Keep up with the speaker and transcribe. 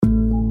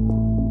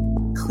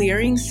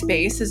clearing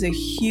space is a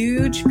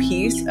huge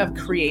piece of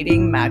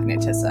creating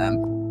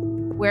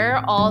magnetism. Where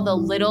are all the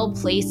little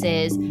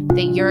places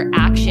that your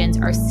actions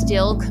are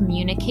still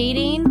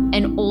communicating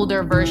an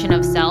older version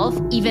of self,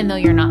 even though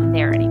you're not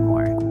there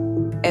anymore?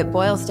 It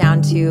boils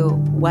down to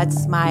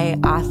what's my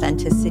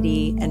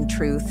authenticity and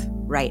truth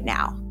right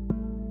now.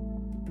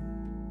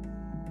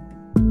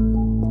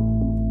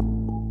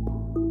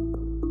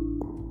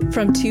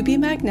 From To Be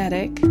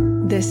Magnetic,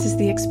 this is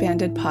the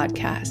Expanded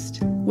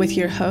Podcast with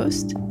your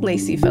host,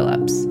 Lacey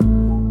Phillips.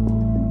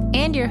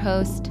 And your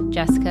host,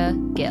 Jessica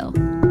Gill.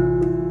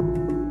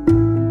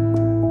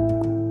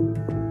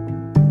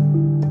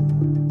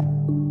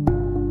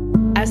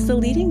 As the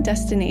leading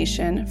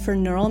destination for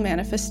neural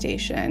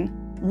manifestation,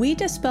 we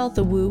dispel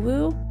the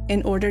woo-woo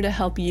in order to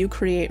help you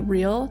create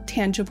real,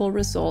 tangible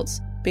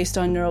results based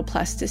on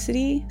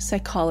neuroplasticity,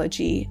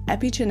 psychology,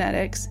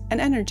 epigenetics, and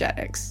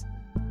energetics.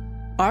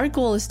 Our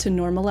goal is to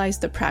normalize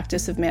the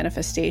practice of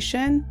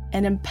manifestation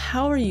and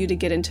empower you to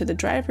get into the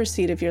driver's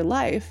seat of your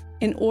life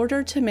in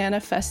order to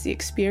manifest the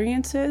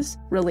experiences,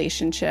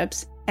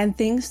 relationships, and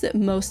things that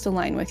most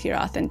align with your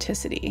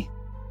authenticity.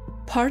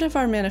 Part of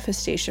our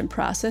manifestation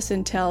process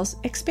entails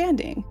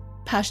expanding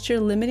past your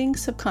limiting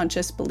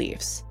subconscious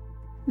beliefs.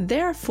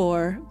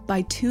 Therefore,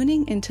 by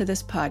tuning into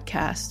this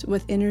podcast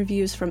with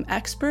interviews from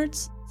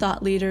experts,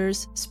 thought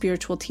leaders,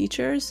 spiritual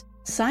teachers,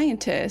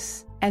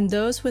 scientists, and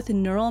those with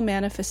neural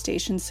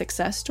manifestation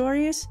success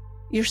stories,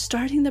 you're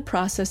starting the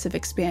process of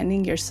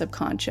expanding your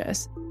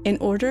subconscious in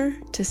order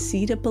to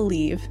see to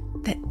believe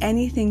that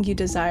anything you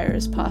desire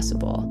is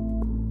possible.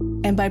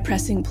 And by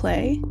pressing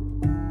play,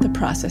 the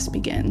process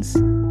begins.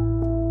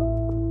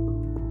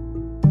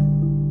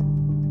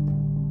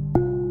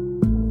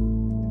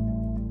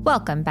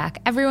 Welcome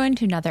back, everyone,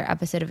 to another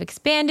episode of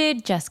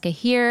Expanded. Jessica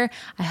here.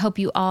 I hope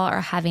you all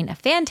are having a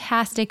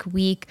fantastic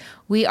week.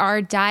 We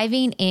are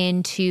diving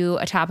into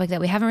a topic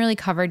that we haven't really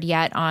covered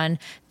yet on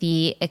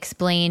the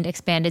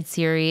Expanded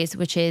series,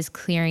 which is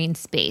clearing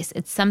space.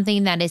 It's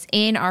something that is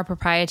in our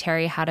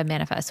proprietary How to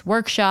Manifest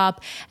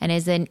workshop and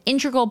is an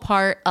integral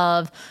part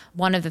of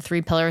one of the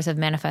 3 pillars of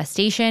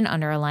manifestation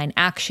under Align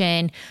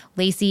Action.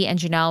 Lacey and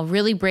Janelle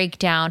really break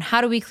down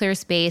how do we clear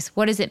space?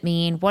 What does it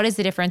mean? What is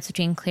the difference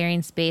between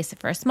clearing space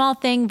for a small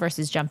thing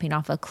versus jumping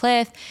off a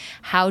cliff?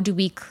 How do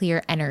we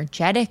clear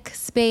energetic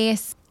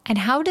space? And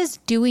how does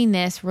doing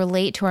this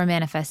relate to our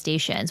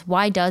manifestations?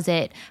 Why does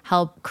it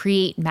help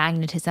create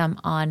magnetism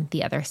on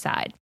the other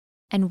side?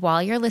 And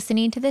while you're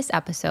listening to this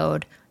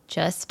episode,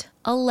 just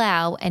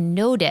allow and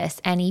notice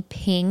any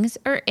pings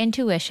or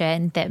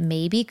intuition that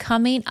may be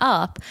coming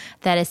up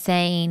that is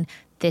saying,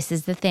 this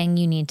is the thing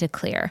you need to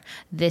clear.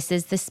 This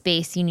is the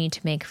space you need to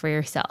make for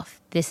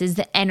yourself. This is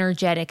the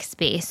energetic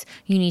space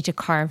you need to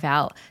carve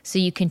out so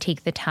you can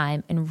take the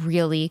time and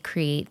really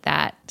create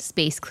that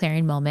space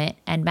clearing moment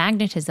and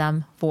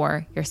magnetism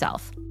for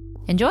yourself.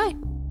 Enjoy.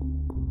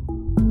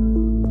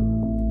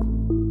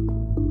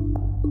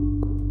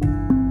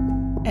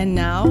 And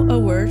now, a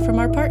word from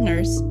our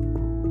partners.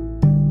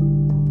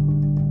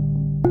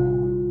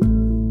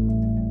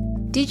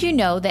 Did you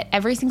know that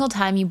every single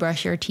time you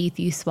brush your teeth,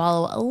 you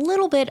swallow a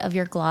little bit of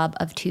your glob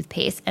of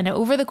toothpaste? And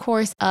over the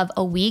course of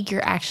a week,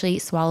 you're actually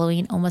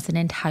swallowing almost an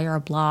entire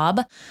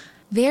blob.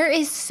 There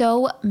is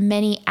so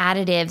many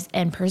additives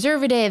and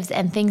preservatives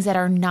and things that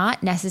are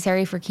not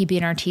necessary for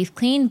keeping our teeth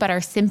clean, but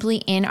are simply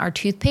in our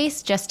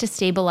toothpaste just to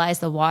stabilize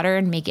the water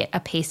and make it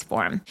a paste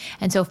form.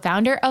 And so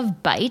founder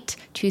of Bite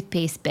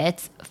Toothpaste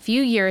Bits a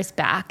few years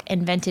back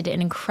invented an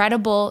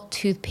incredible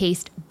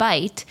toothpaste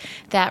bite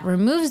that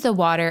removes the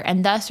water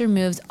and thus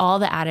removes all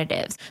the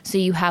additives. So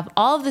you have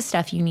all of the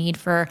stuff you need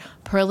for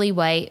pearly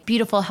white,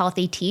 beautiful,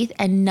 healthy teeth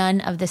and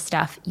none of the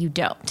stuff you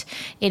don't.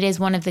 It is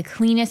one of the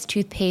cleanest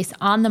toothpastes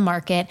on the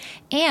market,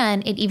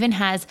 and it even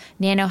has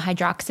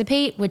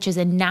nanohydroxypate, which is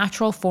a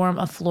natural form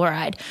of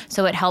fluoride.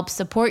 So it helps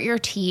support your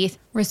teeth,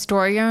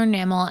 restore your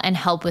enamel, and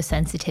help with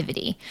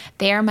sensitivity.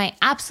 They are my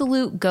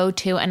absolute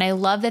go-to, and I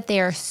love that they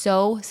are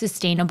so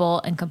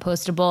sustainable and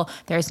compostable.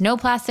 There's no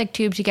plastic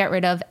tube to get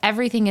rid of.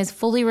 Everything is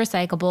fully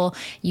recyclable.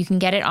 You can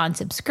get it on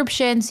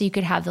subscription, so you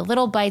could have the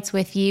little bites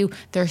with you.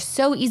 They're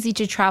so easy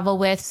to travel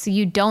with, so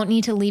you don't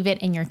need to leave it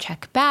in your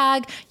check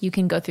bag. You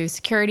can go through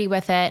security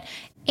with it.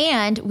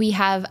 And we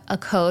have a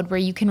code where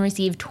you can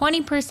receive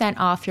 20%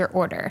 off your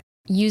order.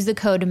 Use the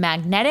code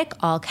MAGNETIC,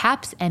 all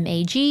caps,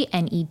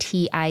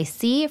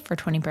 MAGNETIC for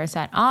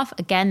 20% off.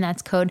 Again,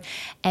 that's code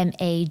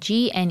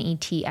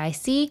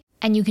MAGNETIC.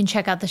 And you can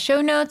check out the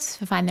show notes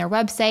to find their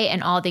website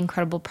and all the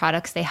incredible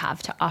products they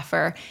have to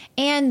offer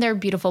and their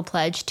beautiful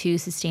pledge to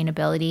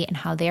sustainability and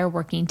how they are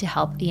working to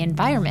help the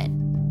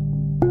environment.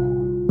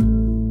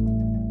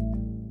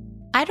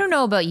 I don't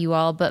know about you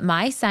all, but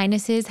my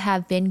sinuses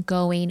have been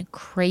going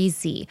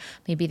crazy.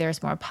 Maybe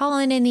there's more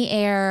pollen in the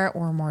air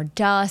or more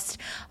dust,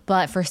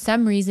 but for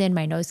some reason,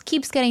 my nose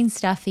keeps getting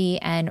stuffy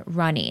and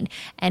running.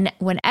 And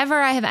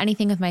whenever I have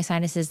anything with my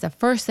sinuses, the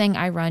first thing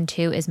I run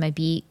to is my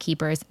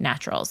Beekeepers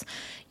Naturals.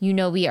 You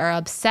know, we are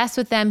obsessed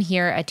with them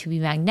here at To Be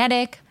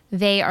Magnetic.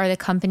 They are the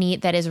company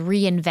that is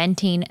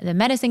reinventing the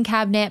medicine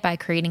cabinet by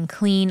creating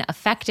clean,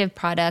 effective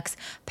products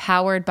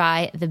powered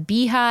by the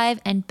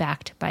Beehive and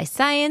backed by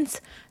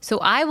science. So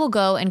I will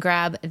go and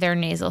grab their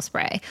nasal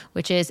spray,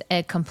 which is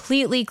a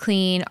completely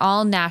clean,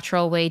 all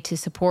natural way to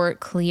support,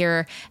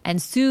 clear,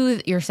 and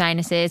soothe your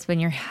sinuses when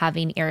you're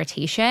having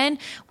irritation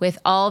with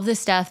all of the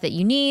stuff that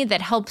you need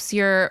that helps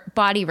your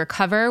body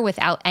recover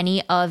without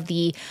any of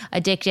the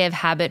addictive,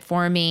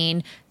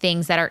 habit-forming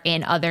things that are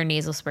in other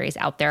nasal sprays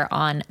out there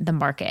on the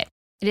market.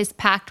 It is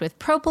packed with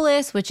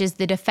propolis, which is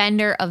the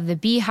defender of the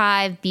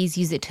beehive. Bees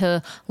use it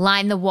to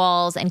line the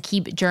walls and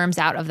keep germs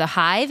out of the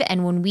hive.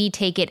 And when we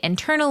take it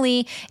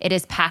internally, it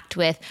is packed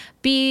with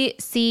B,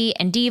 C,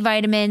 and D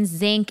vitamins,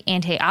 zinc,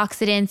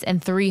 antioxidants,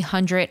 and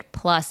 300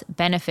 plus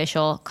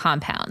beneficial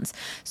compounds.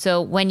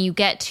 So when you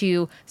get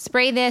to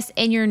spray this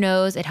in your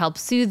nose, it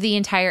helps soothe the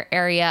entire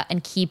area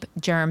and keep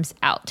germs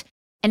out.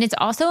 And it's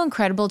also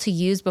incredible to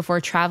use before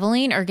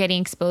traveling or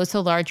getting exposed to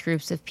large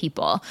groups of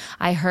people.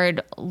 I heard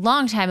a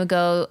long time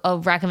ago a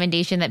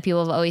recommendation that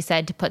people have always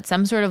said to put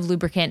some sort of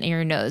lubricant in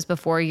your nose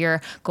before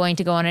you're going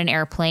to go on an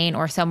airplane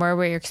or somewhere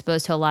where you're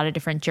exposed to a lot of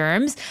different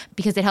germs,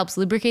 because it helps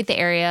lubricate the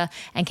area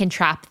and can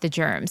trap the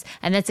germs.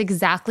 And that's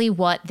exactly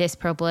what this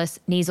Propolis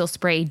nasal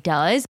spray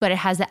does, but it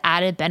has the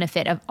added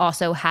benefit of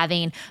also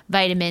having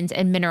vitamins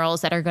and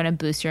minerals that are going to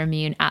boost your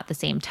immune at the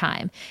same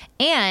time.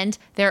 And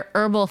their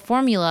herbal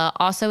formula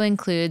also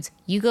includes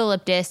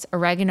eucalyptus,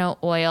 oregano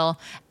oil,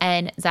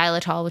 and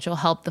xylitol, which will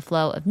help the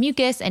flow of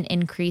mucus and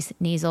increase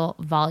nasal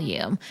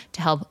volume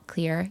to help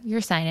clear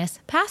your sinus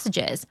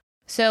passages.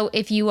 So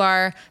if you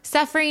are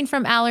suffering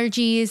from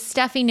allergies,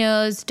 stuffy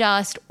nose,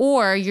 dust,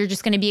 or you're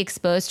just going to be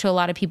exposed to a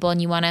lot of people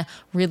and you want to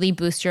really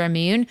boost your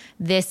immune,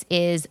 this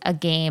is a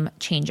game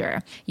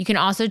changer. You can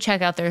also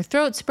check out their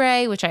throat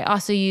spray, which I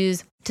also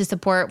use to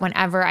support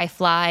whenever I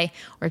fly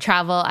or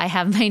travel. I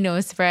have my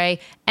nose spray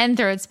and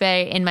throat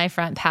spray in my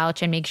front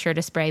pouch and make sure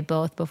to spray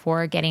both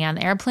before getting on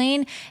the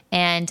airplane.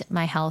 And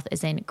my health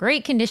is in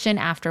great condition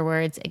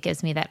afterwards. It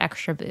gives me that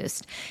extra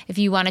boost. If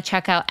you want to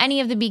check out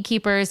any of the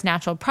Beekeepers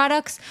natural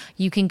products,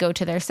 you can go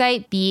to their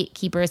site,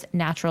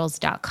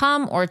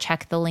 beekeepersnaturals.com, or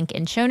check the link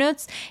in show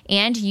notes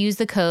and use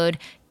the code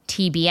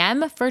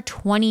TBM for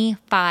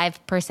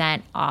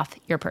 25% off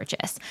your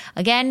purchase.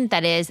 Again,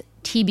 that is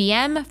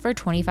TBM for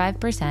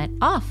 25%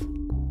 off.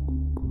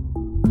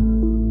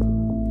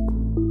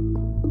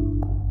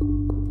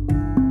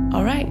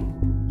 All right,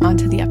 on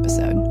to the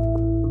episode.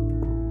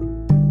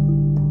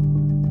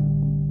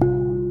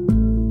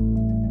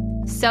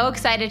 So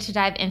excited to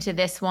dive into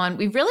this one.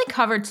 We've really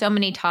covered so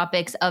many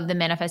topics of the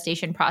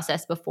manifestation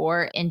process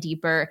before in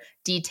deeper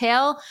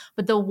detail,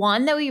 but the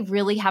one that we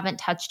really haven't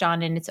touched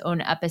on in its own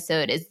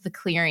episode is the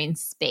clearing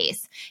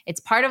space.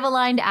 It's part of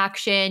aligned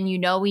action. You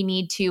know, we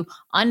need to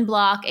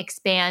unblock,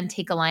 expand,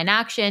 take aligned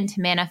action to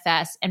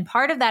manifest. And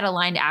part of that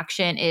aligned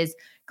action is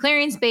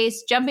clearing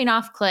space, jumping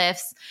off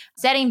cliffs,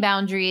 setting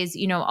boundaries,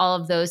 you know, all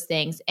of those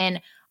things.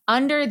 And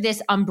under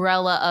this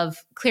umbrella of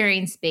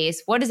clearing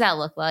space, what does that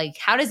look like?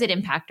 How does it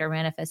impact our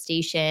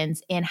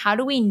manifestations? And how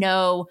do we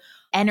know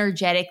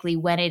energetically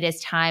when it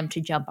is time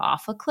to jump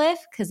off a cliff?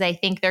 Because I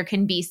think there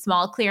can be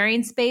small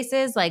clearing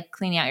spaces like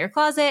cleaning out your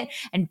closet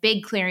and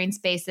big clearing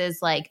spaces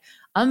like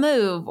a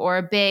move or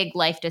a big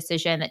life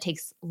decision that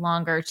takes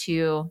longer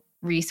to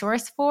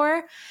resource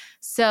for.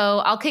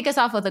 So I'll kick us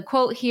off with a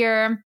quote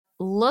here.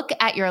 Look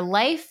at your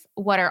life.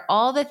 What are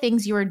all the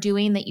things you are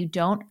doing that you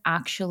don't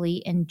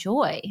actually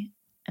enjoy?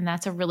 And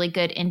that's a really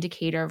good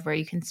indicator of where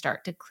you can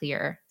start to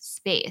clear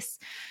space.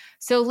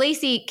 So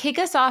Lacey, kick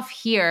us off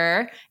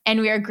here.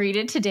 And we are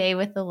greeted today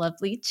with the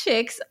lovely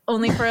chicks,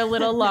 only for a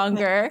little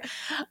longer.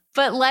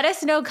 But let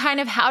us know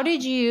kind of, how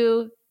did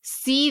you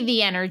see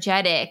the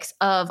energetics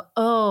of,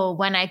 oh,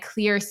 when I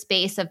clear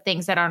space of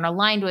things that aren't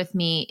aligned with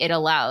me, it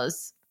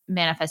allows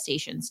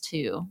manifestations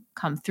to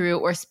come through,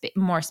 or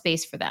more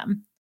space for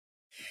them?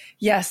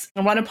 Yes,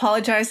 I want to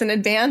apologize in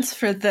advance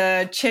for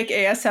the chick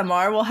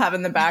ASMR we'll have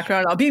in the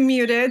background. I'll be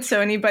muted,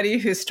 so anybody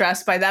who's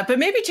stressed by that. But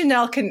maybe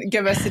Janelle can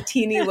give us a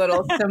teeny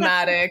little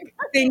thematic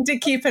thing to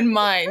keep in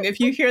mind.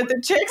 If you hear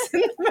the chicks in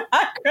the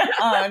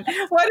background,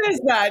 what is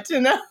that,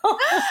 Janelle?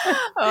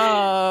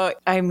 Oh,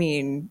 I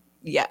mean,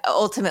 yeah,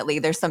 ultimately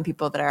there's some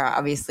people that are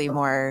obviously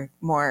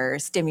more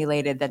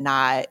stimulated than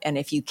not. And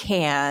if you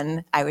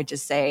can, I would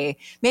just say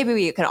maybe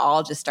we can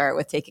all just start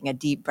with taking a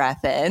deep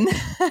breath in,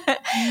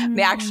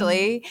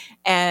 actually,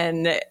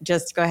 and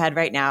just go ahead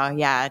right now.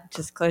 Yeah,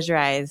 just close your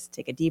eyes,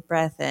 take a deep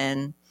breath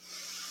in.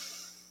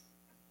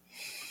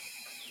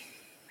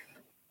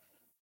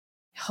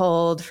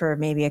 Hold for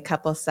maybe a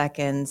couple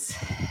seconds,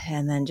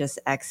 and then just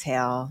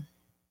exhale.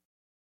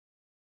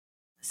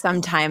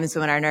 Sometimes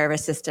when our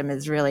nervous system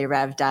is really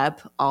revved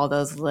up, all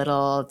those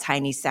little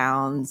tiny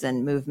sounds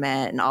and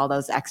movement and all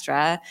those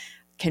extra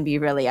can be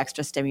really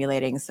extra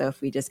stimulating. So if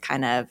we just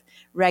kind of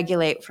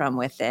regulate from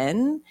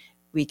within,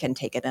 we can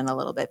take it in a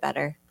little bit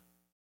better.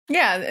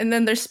 Yeah, and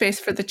then there's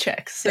space for the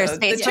chicks. So There's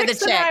space for the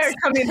chicks and I are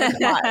coming to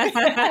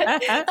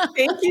fly.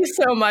 Thank you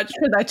so much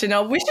for that,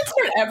 Janelle. We should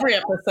start every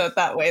episode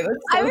that way. That's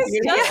so I was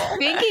beautiful. just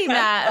thinking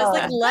that. I was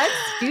like, let's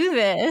do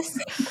this.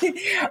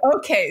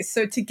 Okay,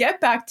 so to get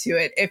back to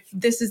it, if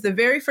this is the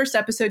very first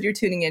episode you're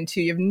tuning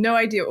into, you have no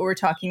idea what we're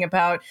talking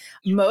about.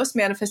 Most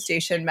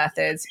manifestation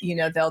methods,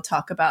 they'll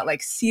talk about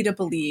like see to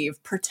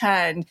believe,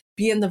 pretend,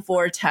 be in the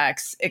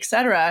vortex,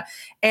 etc.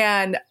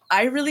 And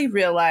I really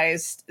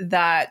realized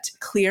that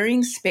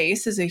clearing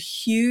space is a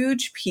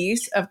huge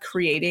piece of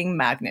creating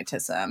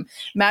magnetism.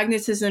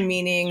 Magnetism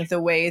meaning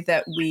the way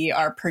that we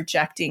are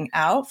projecting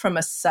out from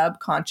a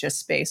subconscious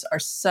space, our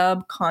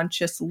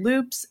subconscious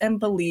loops and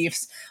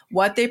beliefs,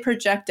 what they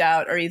project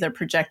out are either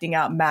projecting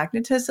out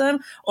magnetism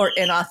or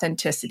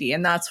inauthenticity.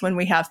 And that's when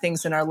we have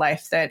things in our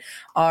life that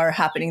are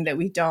happening that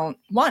we don't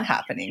want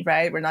happening,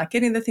 right? We're not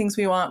getting the things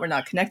we want. We're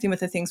not connecting with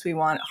the things we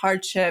want,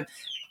 hardship,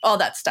 all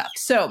that stuff.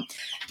 So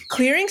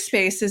clearing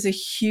space is a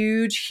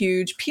huge,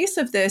 huge piece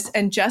of this.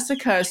 And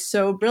Jessica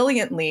so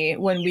brilliantly,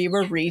 when we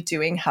were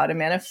redoing How to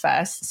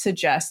Manifest,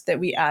 suggests that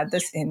we add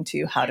this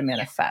into How to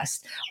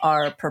Manifest,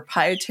 our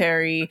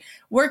proprietary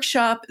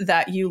workshop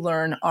that you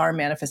learn our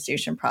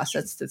manifestation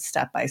process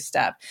step by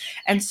step.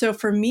 And so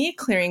for me,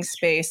 clearing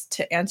space,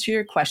 to answer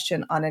your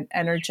question on an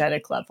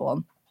energetic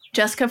level,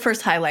 Jessica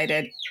first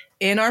highlighted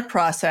in our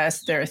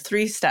process, there are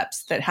 3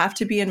 steps that have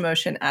to be in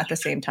motion at the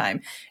same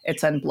time.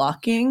 It's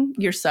unblocking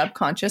your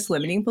subconscious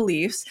limiting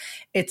beliefs.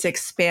 It's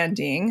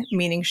expanding,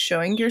 meaning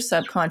showing your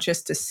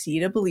subconscious to see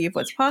to believe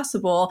what's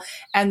possible.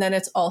 And then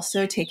it's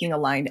also taking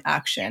aligned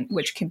action,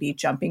 which can be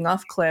jumping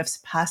off cliffs,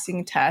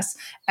 passing tests.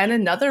 And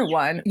another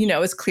one,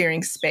 is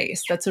clearing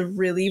space. That's a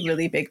really,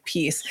 really big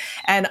piece.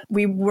 And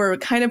we were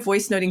kind of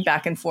voice noting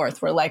back and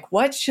forth. We're like,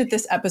 what should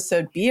this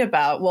episode be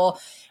about? Well,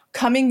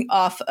 coming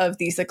off of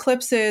these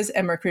eclipses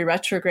and Mercury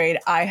retrograde,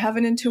 I have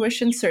an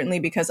intuition, certainly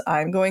because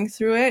I'm going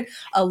through it.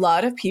 A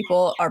lot of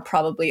people are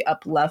probably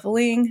up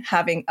leveling,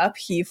 having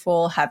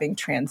upheaval, having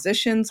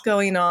transitions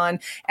going on,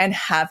 and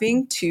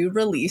having to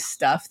release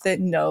stuff that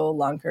no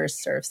longer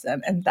serves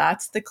them. And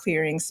that's the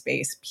clearing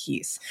space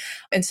piece.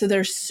 And so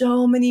there's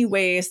so many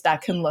ways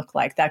that can look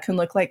like. That can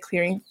look like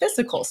clearing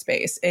physical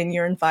space in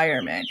your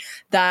environment.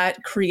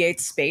 That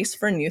creates space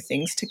for new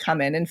things to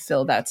come in and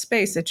fill that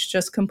space. It's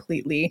just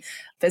completely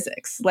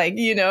physics. Like,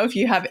 if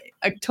you have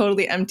a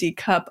totally empty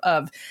cup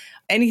of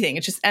anything,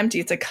 it's just empty,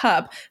 it's a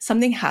cup,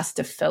 something has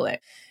to fill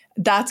it.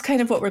 That's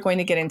kind of what we're going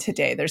to get in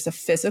today. There's a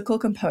physical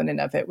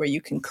component of it where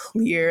you can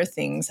clear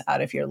things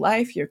out of your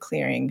life. You're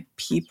clearing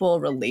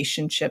people,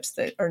 relationships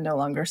that are no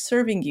longer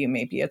serving you.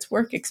 Maybe it's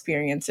work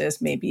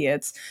experiences, maybe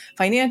it's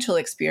financial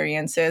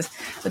experiences.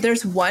 But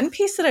there's one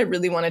piece that I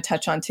really want to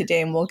touch on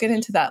today, and we'll get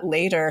into that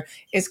later,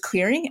 is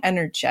clearing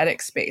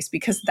energetic space,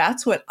 because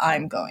that's what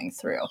I'm going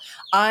through.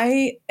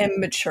 I am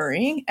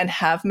maturing and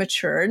have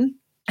matured.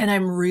 And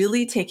I'm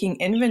really taking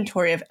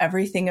inventory of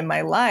everything in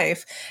my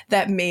life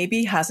that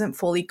maybe hasn't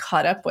fully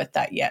caught up with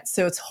that yet.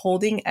 So it's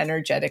holding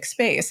energetic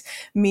space,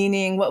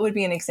 meaning what would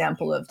be an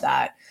example of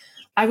that?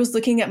 I was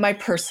looking at my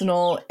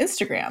personal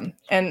Instagram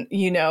and,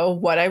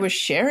 what I was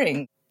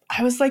sharing.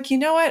 I was like, you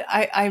know what?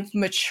 I've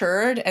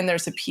matured and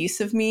there's a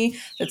piece of me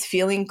that's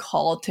feeling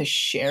called to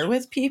share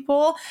with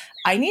people.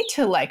 I need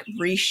to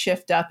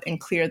reshift up and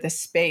clear the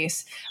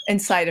space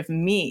inside of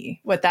me.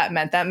 What that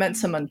meant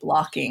some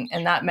unblocking,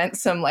 and that meant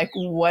some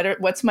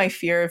what's my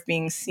fear of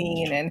being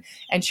seen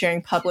and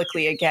sharing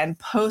publicly again,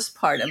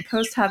 postpartum,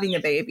 post having a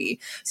baby.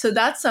 So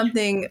that's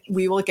something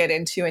we will get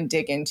into and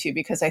dig into,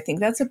 because I think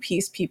that's a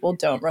piece people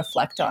don't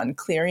reflect on,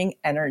 clearing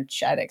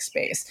energetic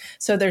space.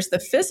 So there's the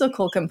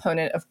physical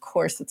component, of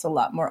course, it's a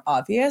lot more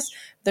obvious.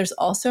 There's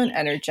also an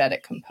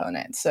energetic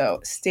component.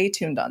 So stay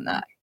tuned on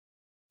that.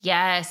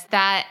 Yes,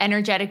 that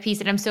energetic piece.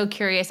 And I'm so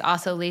curious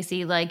also,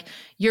 Lacey,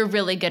 you're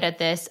really good at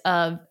this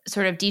of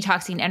sort of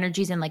detoxing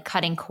energies and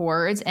cutting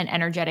cords and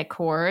energetic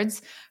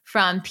cords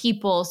from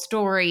people,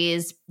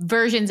 stories,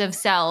 versions of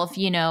self,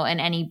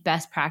 and any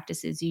best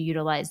practices you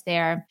utilize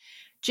there.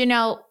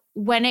 Janelle,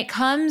 when it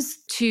comes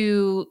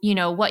to,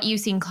 what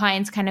you've seen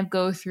clients kind of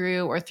go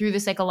through or through the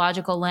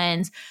psychological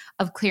lens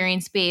of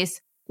clearing space,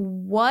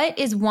 what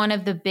is one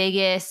of the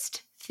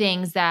biggest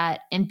things that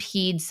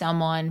impede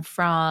someone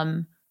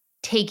from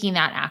taking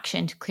that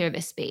action to clear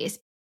the space?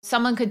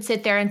 Someone could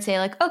sit there and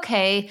say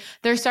okay,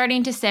 they're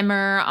starting to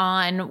simmer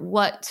on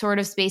what sort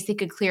of space they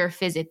could clear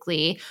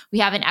physically. We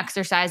have an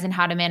exercise in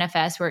How to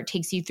Manifest where it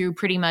takes you through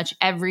pretty much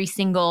every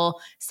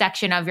single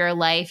section of your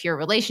life, your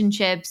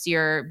relationships,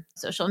 your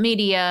social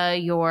media,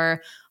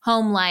 your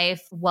home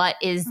life, what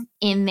is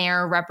in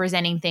there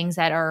representing things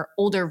that are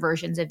older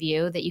versions of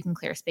you that you can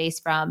clear space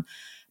from.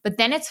 But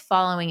then it's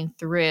following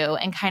through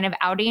and kind of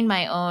outing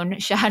my own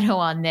shadow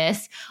on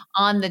this.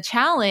 On the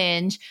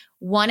challenge,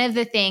 one of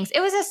the things, it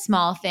was a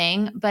small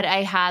thing, but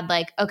I had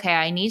okay,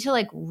 I need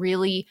to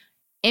really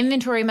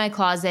inventory my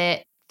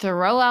closet,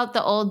 throw out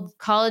the old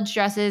college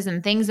dresses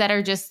and things that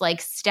are just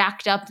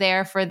stacked up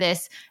there for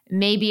this,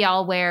 maybe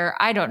I'll wear,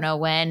 I don't know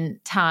when,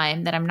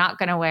 time that I'm not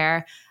going to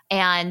wear,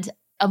 and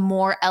a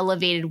more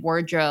elevated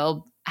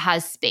wardrobe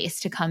has space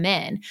to come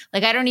in.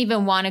 Like, I don't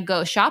even want to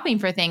go shopping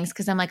for things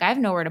because I'm like, I have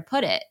nowhere to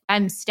put it.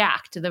 I'm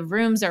stacked. The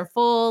rooms are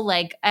full,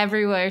 like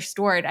everywhere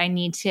stored. I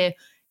need to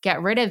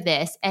get rid of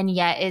this. And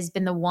yet it's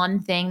been the one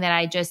thing that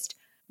I just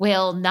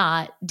will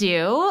not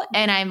do.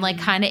 And I'm like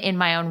kind of in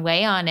my own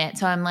way on it.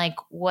 So I'm like,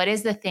 what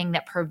is the thing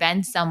that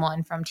prevents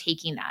someone from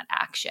taking that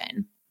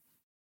action?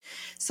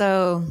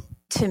 So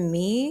to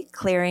me,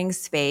 clearing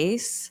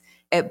space,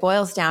 it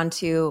boils down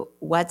to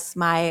what's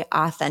my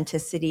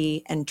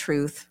authenticity and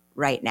truth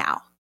right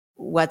now?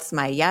 What's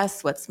my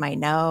yes? What's my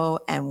no?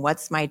 And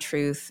what's my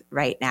truth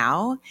right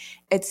now?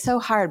 It's so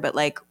hard, but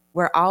like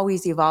we're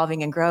always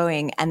evolving and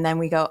growing. And then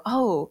we go,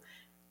 oh,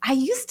 I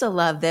used to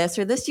love this,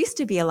 or this used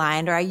to be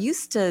aligned, or I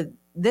used to,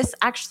 this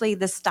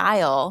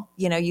style,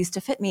 used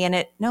to fit me, and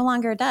it no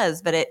longer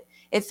does, but it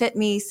fit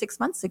me 6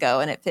 months ago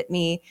and it fit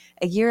me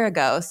a year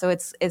ago. So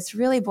it's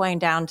really boiling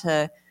down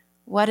to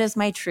what is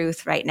my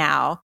truth right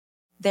now?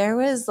 There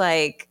was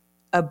like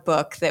a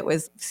book that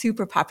was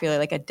super popular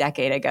like a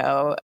decade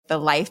ago, The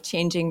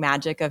Life-Changing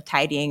Magic of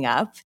Tidying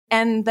Up.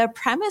 And the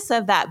premise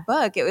of that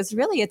book,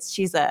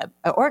 she's a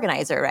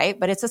organizer, right?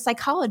 But it's a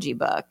psychology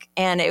book.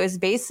 And it was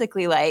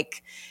basically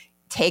like,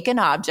 take an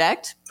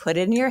object, put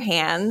it in your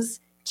hands,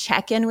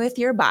 check in with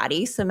your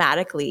body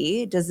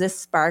somatically. Does this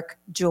spark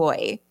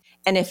joy?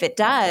 And if it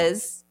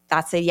does,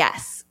 that's a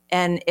yes.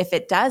 And if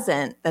it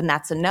doesn't, then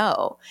that's a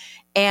no.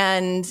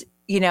 And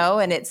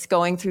and it's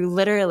going through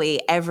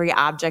literally every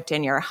object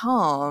in your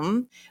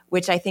home,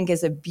 which I think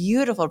is a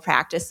beautiful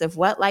practice of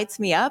what lights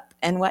me up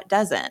and what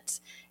doesn't.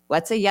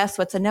 What's a yes,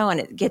 what's a no?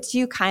 And it gets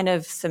you kind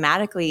of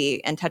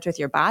somatically in touch with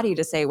your body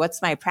to say,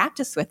 what's my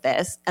practice with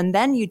this? And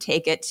then you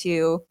take it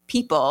to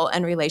people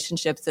and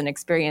relationships and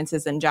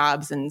experiences and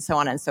jobs and so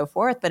on and so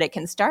forth. But it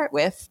can start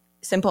with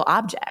simple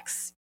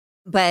objects.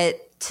 But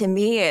to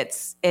me,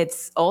 it's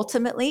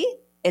ultimately,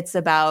 it's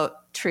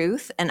about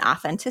truth and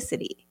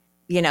authenticity.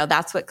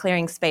 That's what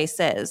clearing space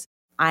is.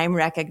 I'm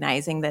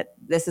recognizing that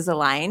this is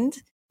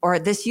aligned, or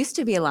this used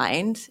to be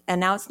aligned,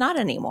 and now it's not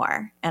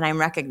anymore. And I'm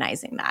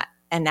recognizing that.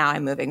 And now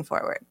I'm moving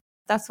forward.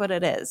 That's what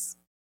it is.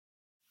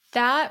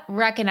 That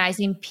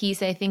recognizing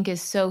piece, I think,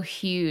 is so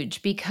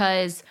huge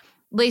because,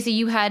 Lacey,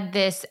 you had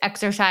this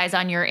exercise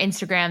on your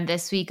Instagram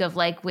this week of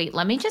like, wait,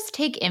 let me just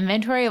take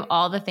inventory of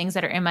all the things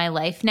that are in my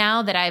life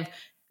now that I've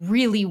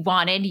really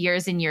wanted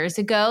years and years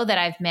ago, that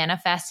I've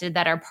manifested,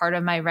 that are part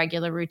of my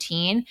regular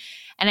routine.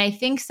 And I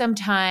think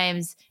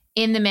sometimes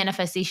in the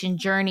manifestation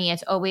journey,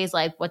 it's always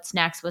like, what's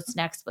next, what's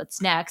next,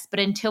 what's next? But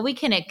until we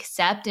can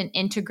accept and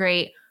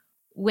integrate,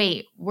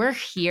 wait, we're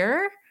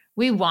here,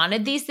 we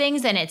wanted these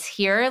things and it's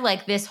here,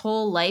 like this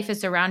whole life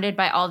is surrounded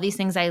by all these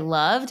things I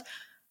loved.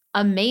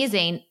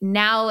 Amazing.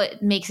 Now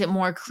it makes it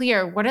more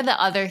clear. What are the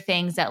other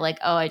things that like,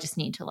 oh, I just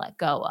need to let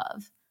go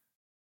of?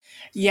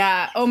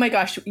 Yeah. Oh my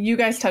gosh. You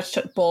guys touched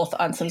both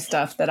on some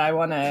stuff that I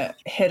want to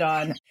hit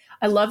on.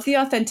 I love the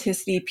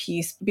authenticity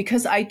piece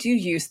because I do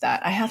use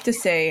that. I have to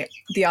say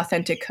the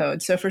authentic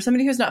code. So for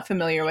somebody who's not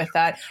familiar with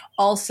that,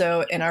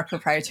 also in our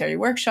proprietary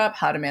workshop,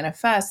 How to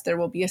Manifest, there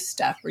will be a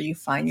step where you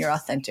find your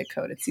authentic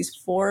code. It's these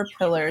 4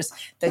 pillars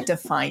that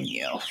define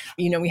you.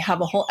 We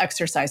have a whole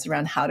exercise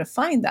around how to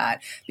find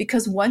that,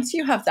 because once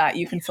you have that,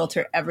 you can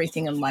filter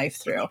everything in life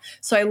through.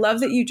 So I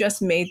love that you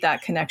just made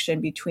that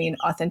connection between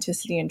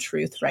authenticity and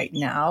truth right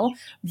now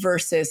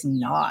versus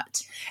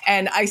not.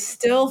 And I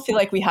still feel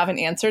like we haven't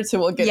answered, so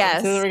we'll get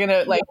into it. We're going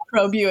to like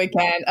probe you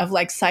again of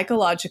like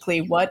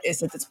psychologically, what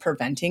is it that's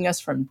preventing us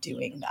from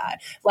doing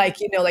that? Like,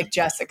 like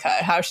Jessica,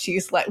 how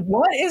she's like,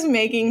 what is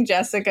making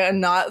Jessica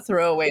not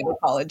throw away the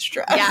college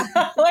dress?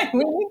 Yeah. Like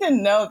we need to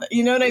know that,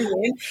 you know what I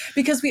mean?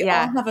 Because we all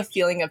have a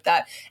feeling of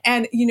that.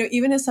 And,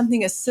 even as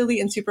something as silly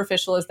and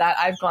superficial as that,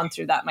 I've gone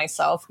through that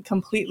myself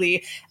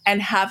completely.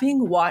 And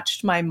having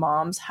watched my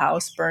mom's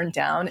house burn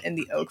down in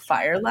the Oak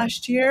Fire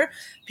last year,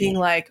 being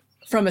like,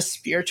 from a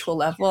spiritual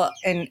level,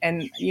 and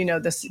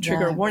this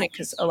trigger warning,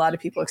 because a lot of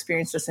people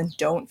experience this and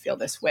don't feel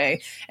this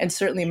way. And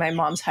certainly my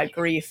mom's had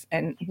grief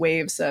and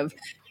waves of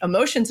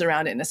emotions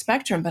around it in a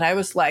spectrum. But I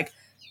was like,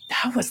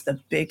 that was the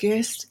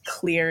biggest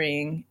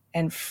clearing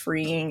and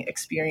freeing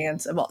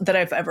experience that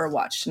I've ever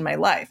watched in my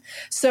life.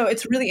 So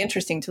it's really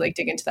interesting to like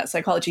dig into that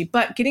psychology.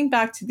 But getting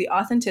back to the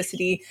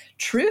authenticity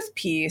truth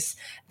piece,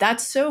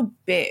 that's so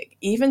big.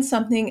 Even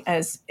something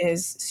as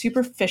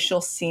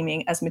superficial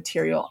seeming as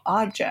material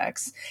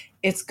objects,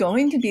 it's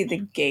going to be the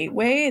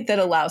gateway that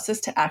allows us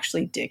to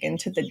actually dig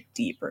into the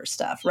deeper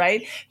stuff,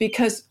 right?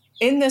 Because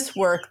in this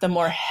work, the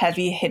more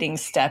heavy hitting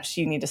steps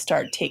you need to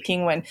start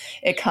taking when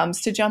it comes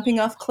to jumping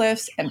off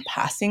cliffs and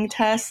passing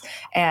tests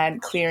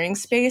and clearing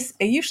space,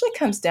 it usually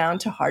comes down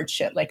to hard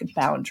shit like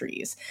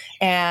boundaries.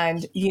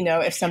 And,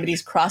 if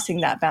somebody's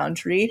crossing that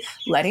boundary,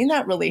 letting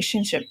that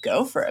relationship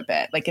go for a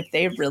bit, like if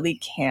they really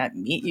can't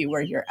meet you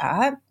where you're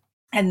at.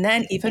 And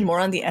then even more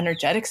on the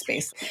energetic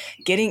space,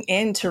 getting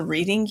into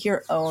reading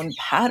your own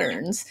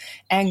patterns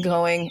and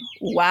going,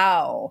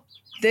 wow,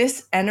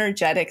 this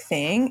energetic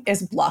thing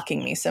is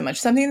blocking me so much.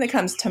 Something that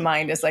comes to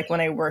mind is like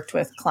when I worked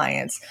with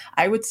clients,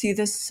 I would see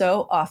this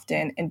so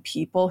often in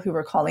people who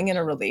were calling in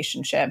a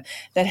relationship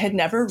that had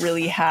never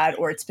really had,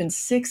 or it's been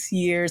 6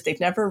 years, they've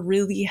never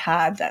really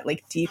had that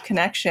like deep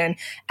connection.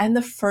 And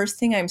the first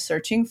thing I'm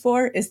searching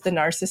for is the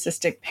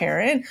narcissistic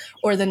parent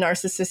or the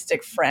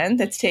narcissistic friend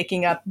that's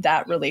taking up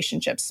that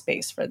relationship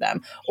space for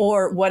them,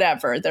 or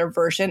whatever, their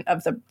version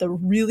of the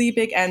really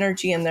big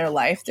energy in their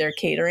life they're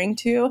catering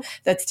to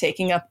that's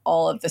taking up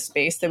all of the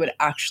space that would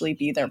actually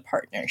be their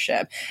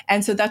partnership.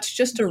 And so that's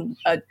just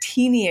a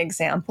teeny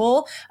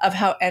example of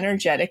how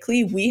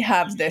energetically we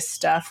have this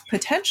stuff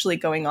potentially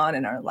going on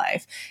in our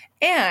life.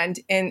 And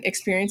in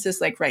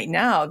experiences like right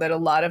now that a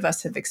lot of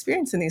us have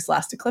experienced in these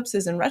last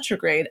eclipses in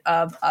retrograde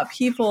of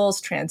upheavals,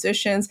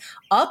 transitions,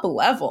 up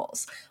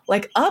levels.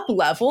 Like up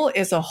level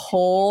is a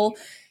whole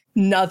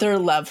another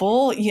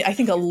level. I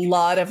think a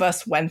lot of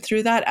us went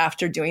through that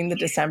after doing the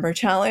December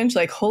challenge.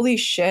 Like, holy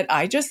shit,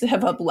 I just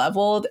have up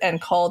leveled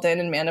and called in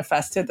and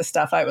manifested the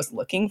stuff I was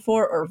looking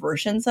for or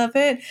versions of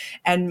it.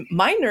 And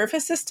my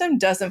nervous system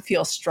doesn't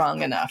feel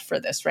strong enough for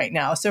this right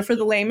now. So for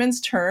the layman's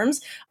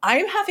terms,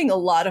 I'm having a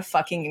lot of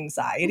fucking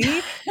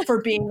anxiety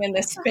for being in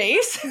this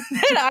space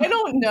that I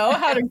don't know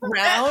how to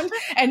ground.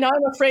 And now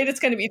I'm afraid it's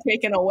going to be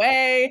taken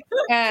away.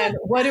 And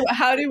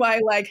how do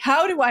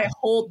I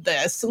hold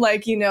this?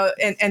 Like,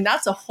 and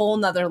that's a whole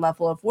nother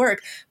level of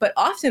work. But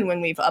often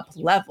when we've up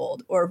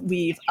leveled or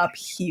we've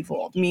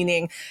upheavaled,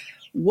 meaning,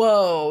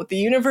 whoa, the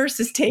universe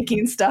is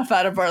taking stuff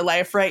out of our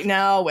life right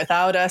now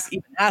without us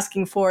even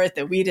asking for it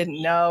that we didn't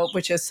know,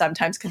 which is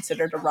sometimes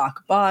considered a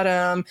rock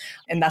bottom.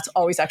 And that's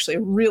always actually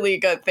a really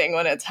good thing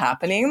when it's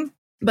happening.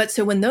 But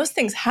so when those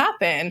things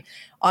happen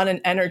on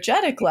an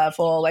energetic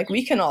level, like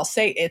we can all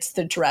say it's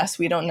the dress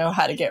we don't know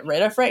how to get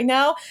rid of right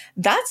now.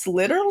 That's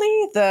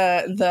literally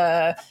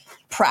the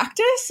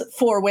practice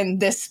for when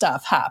this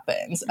stuff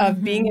happens,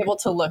 of being able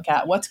to look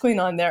at what's going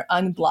on there,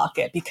 unblock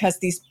it. Because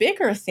these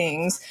bigger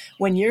things,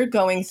 when you're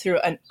going through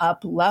an up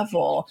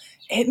level,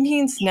 it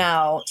means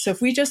now. So if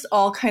we just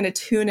all kind of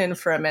tune in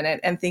for a minute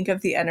and think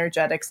of the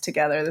energetics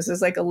together, this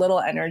is like a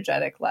little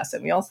energetic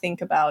lesson. We all think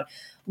about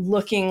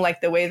looking like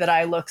the way that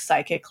I look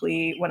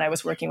psychically when I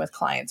was working with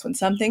clients, when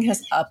something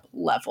has up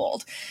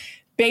leveled.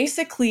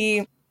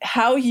 Basically,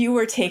 how you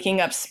were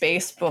taking up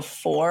space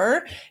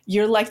before,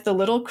 you're like the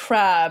little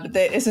crab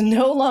that is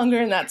no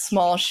longer in that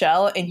small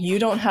shell and you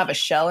don't have a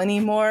shell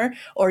anymore,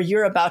 or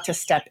you're about to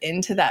step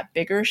into that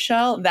bigger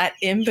shell. That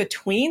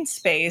in-between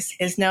space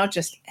is now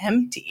just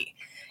empty.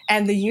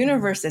 And the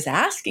universe is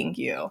asking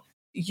you,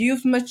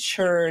 you've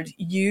matured,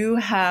 you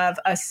have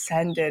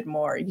ascended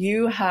more,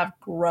 you have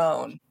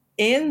grown.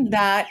 In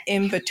that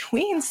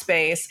in-between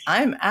space,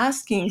 I'm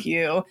asking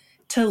you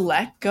to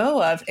let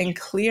go of and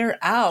clear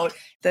out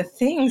the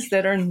things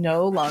that are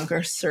no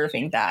longer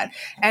serving that.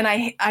 And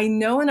I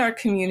know in our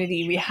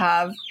community we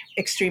have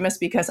extremists,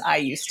 because I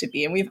used to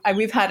be, and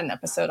we've had an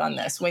episode on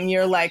this, when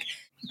you're like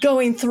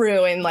going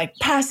through and like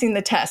passing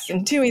the tests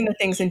and doing the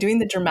things and doing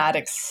the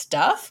dramatic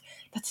stuff.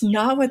 That's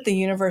not what the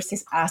universe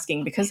is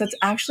asking, because that's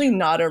actually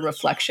not a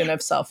reflection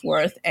of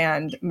self-worth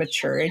and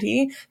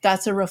maturity.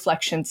 That's a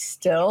reflection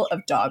still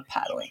of dog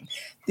paddling.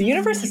 The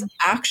universe is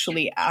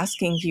actually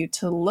asking you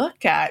to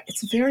look at,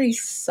 it's very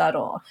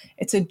subtle.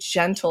 It's a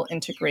gentle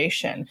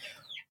integration.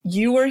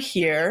 You were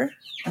here,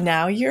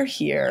 now you're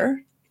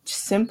here.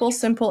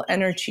 Simple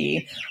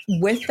energy.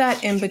 With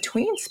that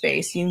in-between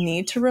space, you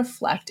need to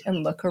reflect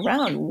and look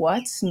around.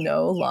 What's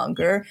no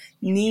longer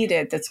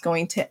needed that's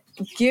going to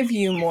give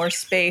you more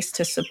space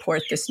to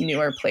support this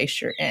newer place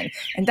you're in?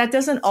 And that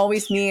doesn't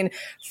always mean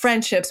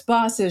friendships,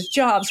 bosses,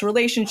 jobs,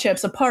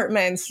 relationships,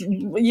 apartments,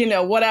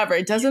 whatever.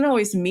 It doesn't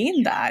always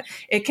mean that.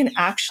 It can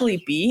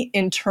actually be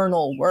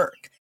internal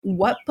work.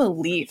 What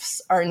beliefs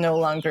are no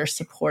longer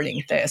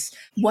supporting this?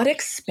 What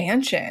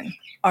expansion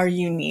are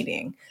you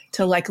needing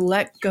to like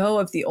let go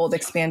of the old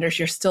expanders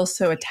you're still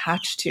so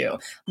attached to?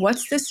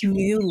 What's this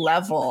new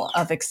level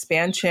of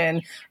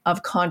expansion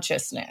of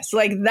consciousness?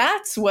 Like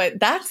that's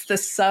the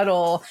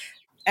subtle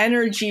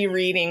energy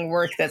reading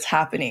work that's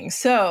happening.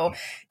 So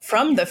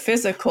from the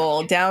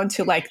physical down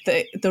to like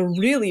the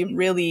really,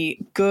 really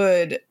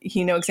good,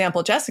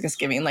 example Jessica's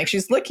giving, like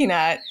she's looking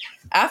at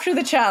after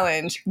the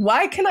challenge,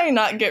 why can I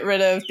not get rid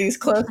of these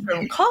clothes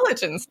from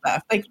college and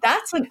stuff? Like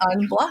that's an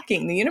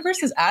unblocking. The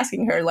universe is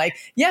asking her like,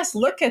 yes,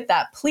 look at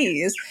that,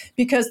 please.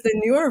 Because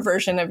the newer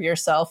version of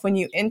yourself, when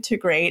you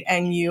integrate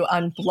and you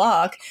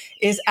unblock,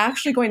 is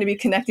actually going to be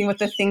connecting with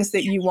the things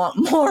that you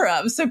want more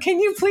of. So can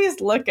you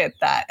please look at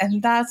that?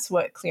 And that's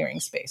what clearing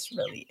space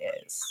really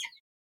is.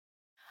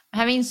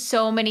 Having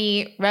so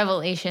many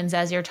revelations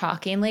as you're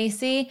talking,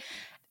 Lacey.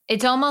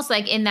 It's almost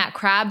like in that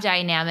crab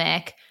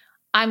dynamic,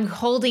 I'm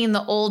holding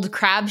the old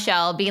crab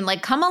shell being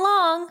like, come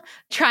along,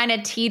 trying to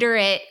teeter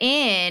it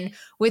in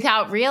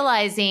without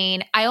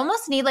realizing I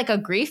almost need like a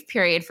grief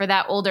period for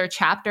that older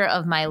chapter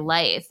of my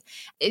life.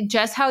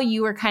 Just how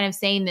you were kind of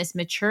saying this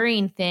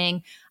maturing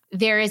thing,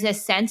 there is a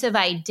sense of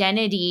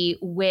identity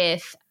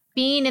with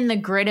being in the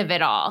grid of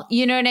it all.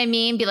 You know what I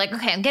mean? Be like,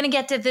 okay, I'm going to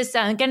get to this,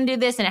 I'm going to do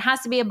this. And it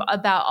has to be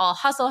about all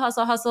hustle,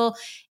 hustle, hustle.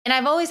 And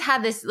I've always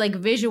had this like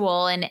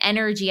visual and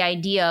energy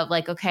idea of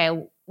like, okay,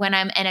 when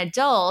I'm an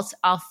adult,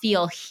 I'll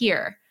feel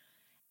here.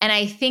 And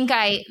I think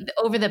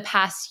over the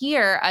past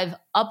year, I've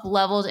up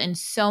leveled in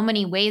so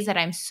many ways that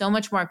I'm so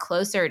much more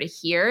closer to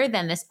here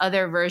than this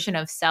other version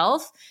of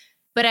self.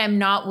 But I'm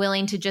not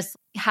willing to just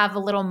have a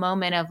little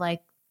moment of like,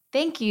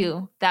 thank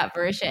you, that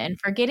version,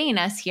 for getting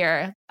us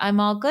here. I'm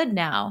all good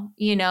now.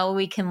 You know,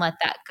 we can let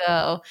that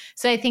go.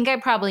 So I think I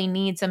probably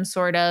need some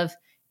sort of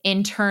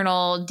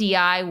internal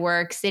DI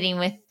work, sitting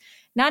with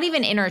not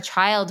even inner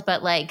child,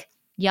 but like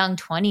young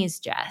 20s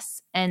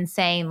Jess, and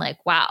saying like,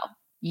 wow,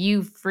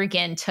 you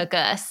freaking took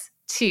us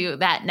to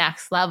that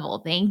next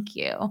level. Thank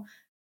you.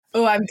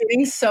 Oh, I'm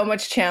getting so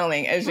much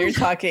channeling as you're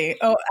talking.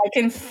 Oh, I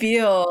can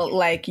feel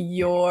like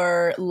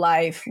your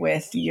life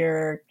with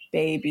your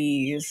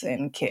babies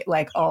and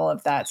like all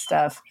of that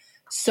stuff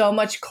so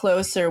much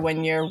closer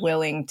when you're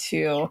willing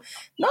to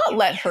not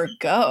let her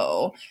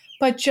go,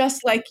 but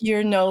just like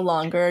you're no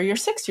longer your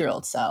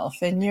 6-year-old self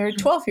and your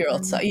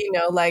 12-year-old self, you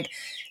know,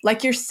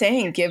 like you're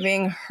saying,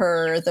 giving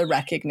her the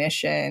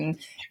recognition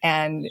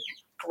and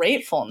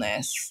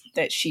gratefulness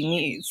that she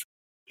needs.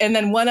 And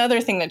then one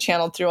other thing that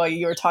channeled through all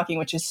you were talking,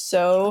 which is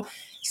so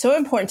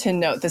important to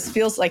note, this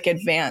feels like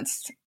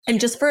advanced. And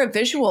just for a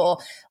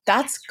visual,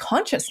 that's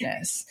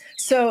consciousness.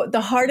 So the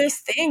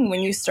hardest thing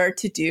when you start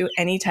to do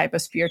any type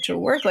of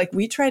spiritual work, like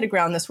we try to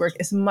ground this work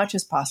as much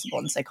as possible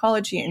in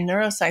psychology and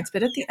neuroscience,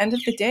 but at the end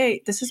of the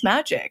day, this is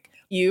magic.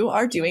 You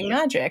are doing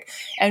magic.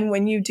 And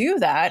when you do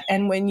that,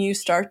 and when you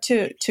start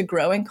to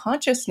grow in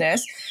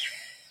consciousness,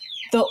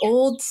 the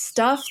old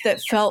stuff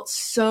that felt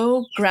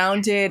so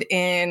grounded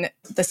in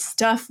the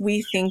stuff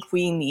we think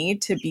we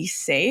need to be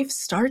safe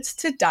starts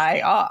to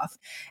die off.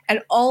 And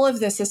all of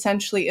this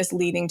essentially is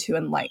leading to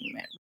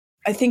enlightenment.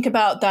 I think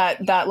about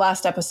that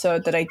last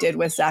episode that I did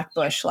with Zach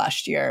Bush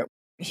last year.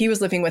 He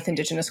was living with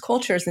indigenous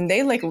cultures, and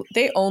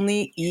they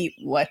only eat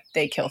what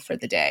they kill for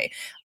the day.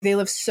 They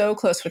live so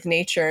close with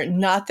nature.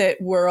 Not that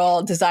we're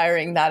all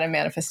desiring that in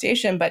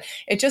manifestation, but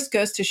it just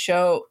goes to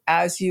show,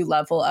 as you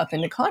level up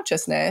into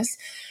consciousness,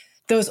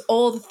 those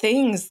old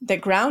things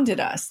that grounded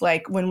us,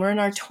 like when we're in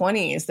our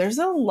 20s, there's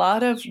a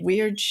lot of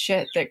weird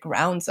shit that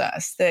grounds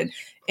us, that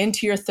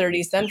into your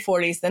 30s, then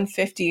 40s, then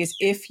 50s,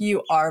 if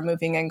you are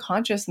moving in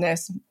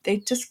consciousness, they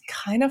just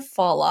kind of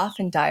fall off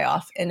and die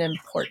off in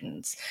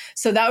importance.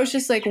 So that was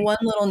just like one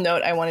little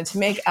note I wanted to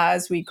make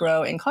as we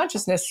grow in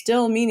consciousness,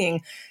 still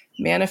meaning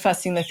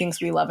manifesting the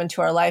things we love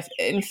into our life,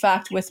 in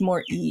fact, with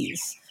more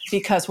ease,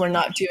 because we're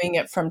not doing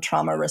it from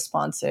trauma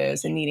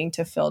responses and needing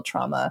to fill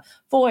trauma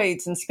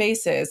voids and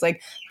spaces.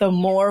 Like the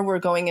more we're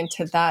going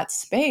into that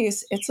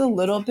space, it's a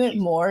little bit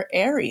more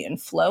airy and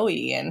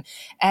flowy.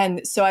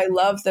 And so I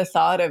love the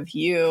thought of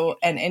you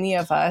and any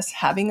of us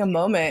having a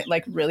moment,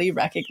 like really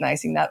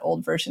recognizing that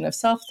old version of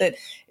self that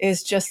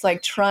is just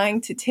like trying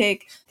to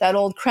take that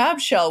old crab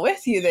shell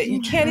with you that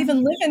you can't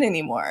even live in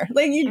anymore.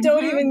 Like you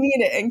don't even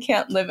need it and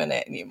can't live in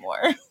it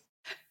anymore.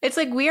 It's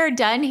like, we are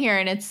done here,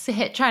 and it's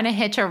trying to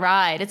hitch a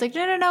ride. It's like,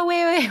 no,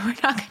 wait, we're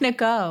not going to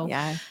go.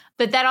 Yeah.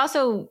 But that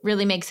also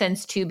really makes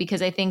sense too,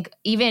 because I think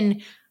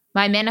even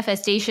my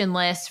manifestation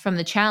list from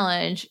the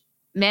challenge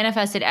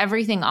manifested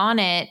everything on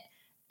it.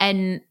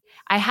 And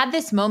I had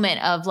this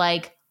moment of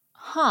like,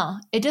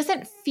 it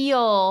doesn't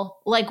feel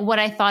like what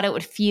I thought it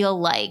would feel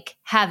like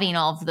having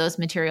all of those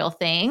material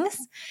things.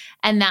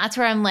 And that's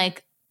where I'm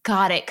like,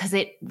 got it, because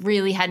it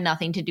really had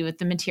nothing to do with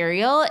the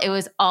material. It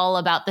was all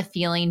about the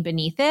feeling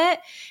beneath it.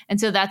 And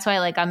so that's why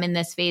like I'm in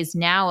this phase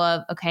now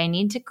of, okay, I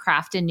need to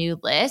craft a new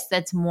list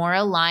that's more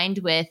aligned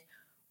with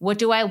what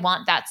do I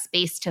want that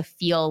space to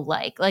feel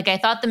like? Like I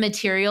thought the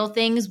material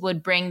things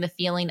would bring the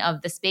feeling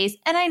of the space.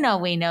 And I know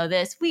we know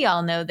this, we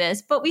all know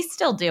this, but we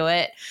still do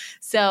it.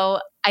 So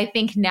I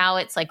think now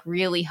it's like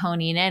really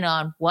honing in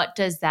on what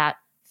does that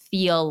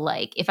feel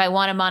like? If I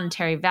want a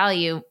monetary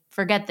value,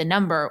 forget the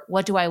number.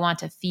 What do I want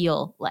to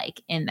feel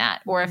like in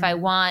that? Or if I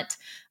want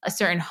a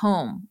certain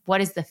home,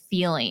 what is the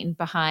feeling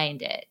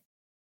behind it?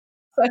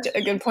 Such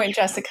a good point,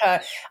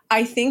 Jessica.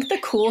 I think the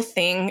cool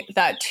thing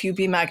that To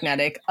Be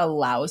Magnetic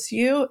allows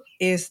you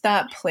is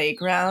that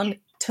playground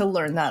to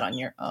learn that on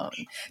your own.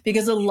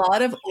 Because a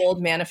lot of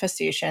old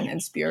manifestation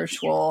and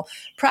spiritual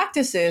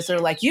practices are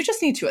like, you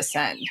just need to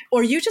ascend,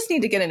 or you just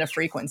need to get in a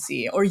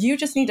frequency, or you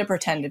just need to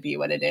pretend to be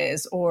what it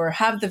is, or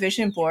have the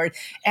vision board.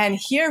 And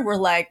here we're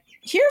like,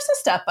 here's a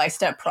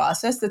step-by-step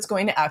process that's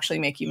going to actually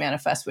make you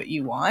manifest what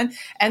you want.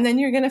 And then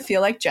you're going to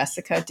feel like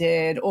Jessica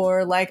did,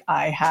 or like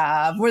I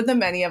have, or the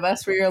many of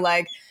us, where you're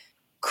like,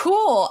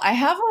 cool, I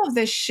have all of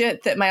this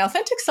shit that my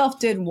authentic self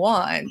did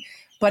want,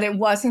 but it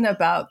wasn't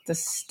about the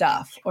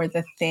stuff or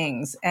the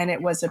things. And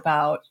it was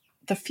about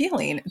the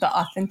feeling, the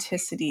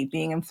authenticity,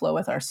 being in flow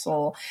with our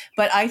soul.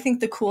 But I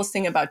think the coolest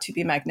thing about To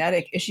Be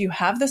Magnetic is you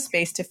have the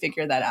space to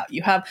figure that out.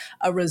 You have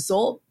a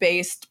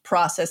result-based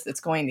process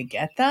that's going to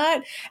get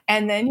that.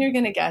 And then you're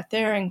going to get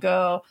there and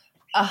go,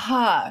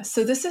 aha,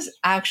 so this is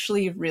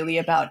actually really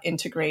about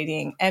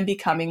integrating and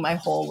becoming my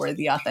whole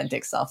worthy,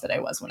 authentic self that I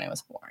was when I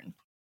was born.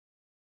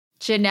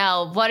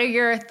 Janelle, what are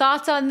your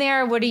thoughts on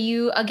there? What are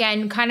you,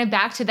 again, kind of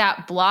back to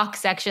that block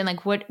section,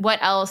 like what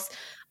else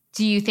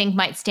do you think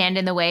might stand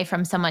in the way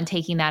from someone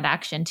taking that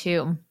action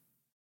too?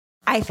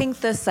 I think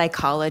the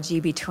psychology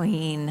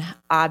between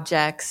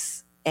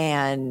objects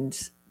and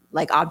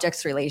like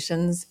objects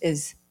relations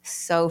is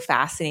so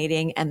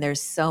fascinating, and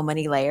there's so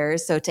many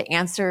layers. So to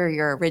answer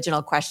your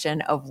original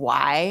question of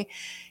why,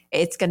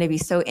 it's going to be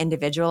so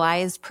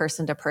individualized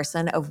person to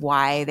person of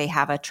why they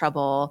have a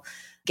trouble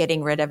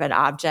getting rid of an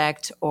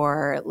object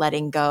or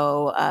letting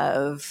go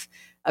of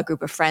a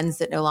group of friends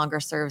that no longer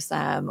serves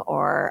them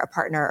or a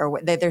partner, or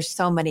there's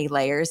so many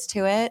layers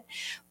to it.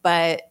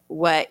 But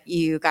what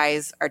you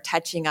guys are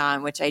touching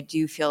on, which I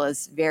do feel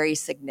is very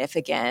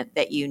significant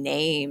that you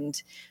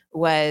named,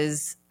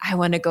 was I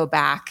want to go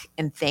back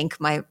and thank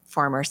my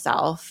former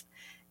self.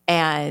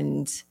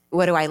 And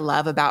what do I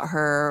love about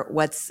her?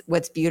 What's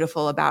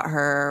beautiful about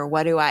her?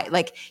 What do I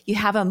like? You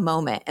have a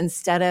moment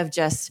instead of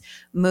just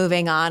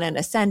moving on and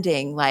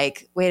ascending,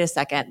 like, wait a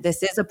second,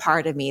 this is a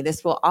part of me.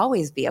 This will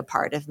always be a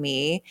part of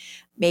me.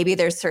 Maybe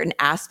there's certain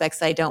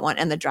aspects I don't want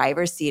in the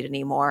driver's seat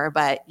anymore,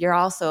 but you're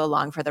also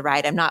along for the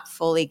ride. I'm not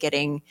fully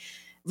getting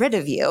rid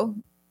of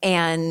you.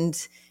 And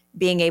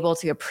being able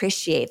to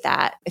appreciate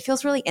that, it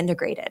feels really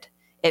integrated.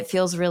 It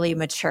feels really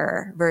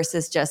mature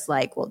versus just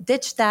like, well,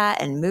 ditch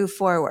that and move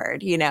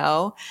forward, you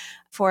know?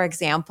 For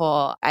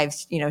example, I've,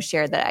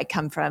 shared that I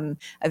come from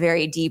a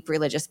very deep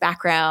religious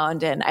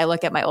background, and I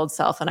look at my old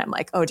self and I'm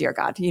like, oh dear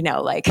God,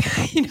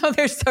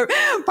 there's some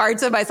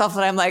parts of myself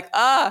that I'm like,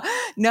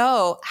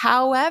 no.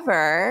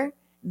 However,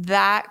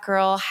 that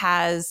girl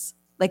has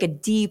like a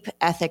deep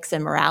ethics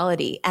and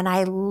morality. And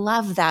I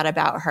love that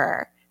about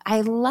her.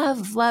 I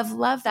love, love,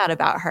 love that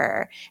about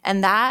her.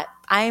 And that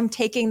I'm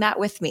taking that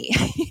with me.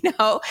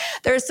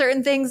 There are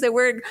certain things that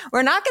we're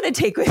not going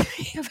to take with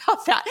me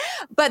about that.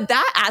 But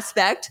that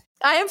aspect,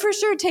 I am for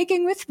sure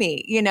taking with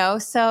me,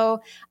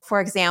 So for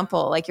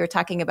example, like you're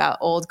talking about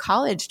old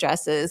college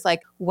dresses,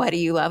 like what do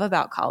you love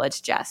about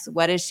college Jess?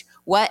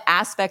 What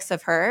aspects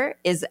of her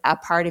is a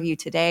part of you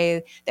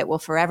today that will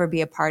forever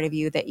be a part of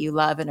you that you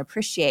love and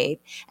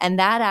appreciate? And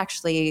that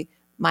actually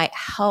might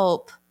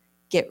help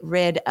get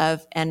rid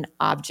of an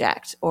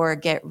object or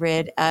get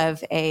rid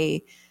of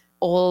a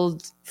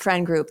old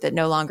friend group that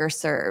no longer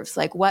serves.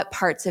 Like what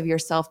parts of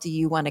yourself do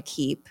you want to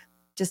keep?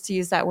 Just to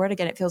use that word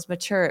again, it feels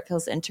mature, it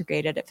feels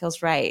integrated, it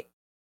feels right.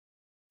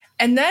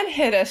 And then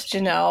hit us,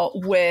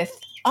 Janelle, with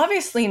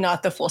obviously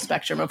not the full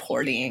spectrum of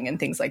hoarding and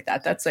things like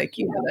that. That's like,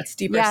 that's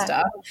deeper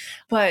stuff.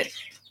 But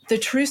the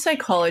true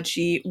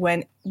psychology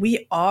when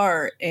we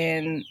are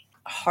in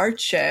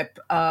hardship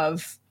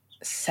of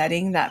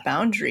setting that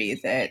boundary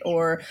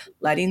or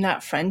letting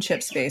that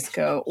friendship space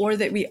go, or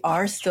that we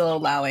are still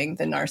allowing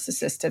the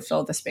narcissist to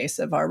fill the space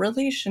of our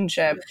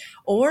relationship,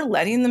 or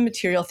letting the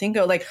material thing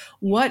go. Like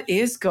what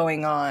is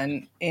going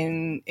on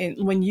in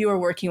when you are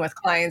working with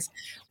clients,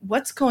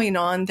 what's going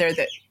on there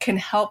that can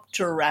help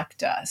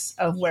direct us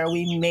of where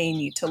we may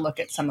need to look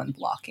at someone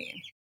blocking?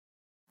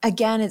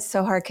 Again, it's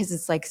so hard because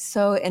it's like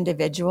so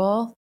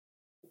individual.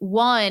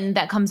 One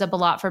that comes up a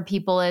lot for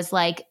people is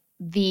like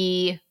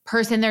the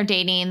person they're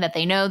dating that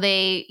they know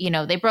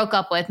they broke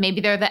up with,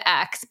 maybe they're the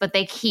ex, but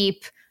they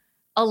keep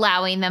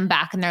allowing them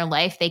back in their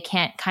life. They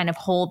can't kind of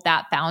hold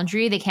that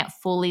boundary. They can't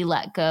fully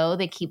let go.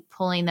 They keep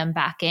pulling them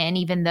back in,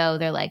 even though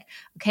they're like,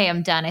 okay,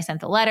 I'm done. I sent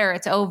the letter.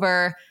 It's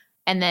over.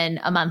 And then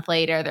a month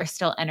later, they're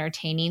still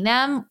entertaining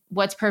them.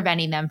 What's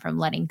preventing them from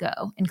letting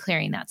go and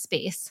clearing that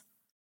space?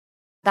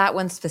 That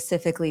one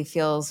specifically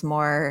feels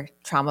more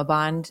trauma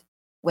bond.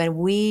 When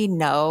we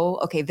know,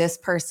 okay, this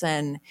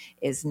person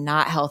is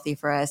not healthy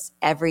for us,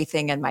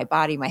 everything in my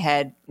body, my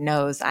head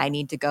knows I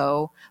need to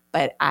go,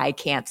 but I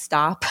can't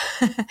stop.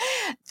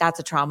 That's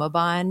a trauma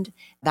bond.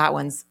 That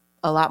one's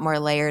a lot more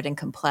layered and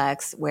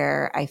complex,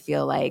 where I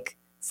feel like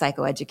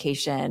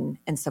psychoeducation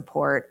and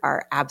support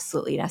are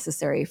absolutely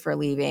necessary for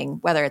leaving,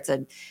 whether it's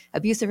an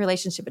abusive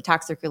relationship, a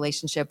toxic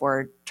relationship,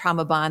 or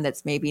trauma bond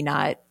that's maybe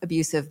not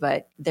abusive,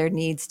 but there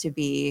needs to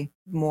be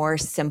more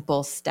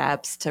simple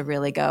steps to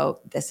really go,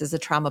 this is a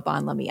trauma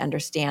bond, let me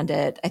understand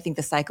it. I think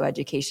the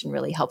psychoeducation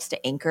really helps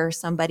to anchor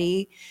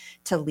somebody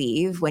to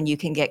leave when you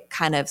can get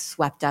kind of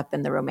swept up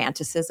in the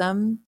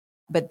romanticism.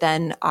 But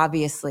then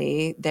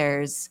obviously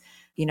there's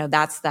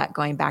that's that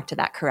going back to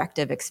that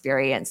corrective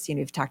experience.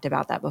 You've talked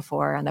about that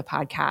before on the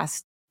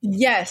podcast.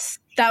 Yes,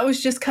 that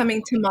was just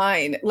coming to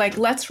mind. Like,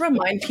 let's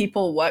remind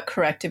people what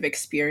corrective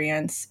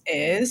experience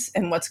is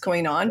and what's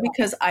going on,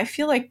 because I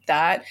feel like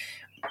that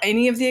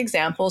any of the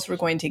examples we're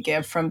going to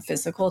give from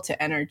physical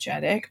to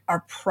energetic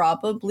are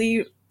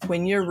probably,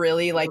 when you're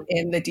really like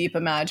in the deep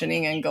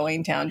imagining and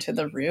going down to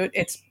the root,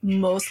 it's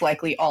most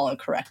likely all a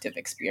corrective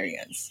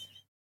experience.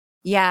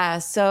 Yeah.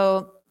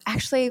 So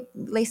actually,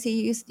 Lacey,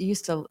 you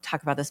used to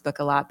talk about this book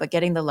a lot, but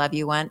Getting the Love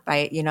You Want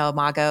by,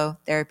 Imago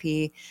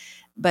Therapy.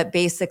 But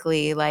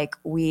basically, like,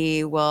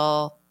 we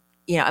will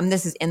and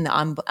this is in the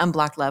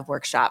Unblock Love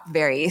workshop,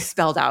 very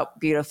spelled out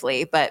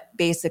beautifully, but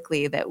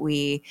basically that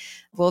we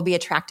will be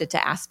attracted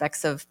to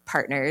aspects of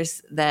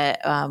partners that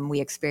we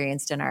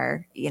experienced in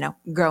our,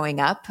 growing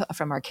up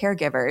from our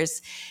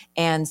caregivers.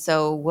 And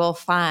so we'll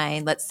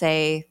find, let's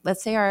say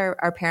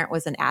our parent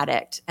was an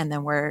addict, and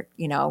then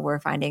we're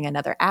finding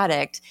another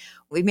addict.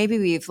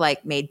 We've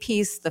like made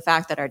peace, the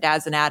fact that our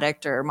dad's an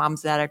addict or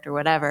mom's an addict or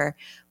whatever,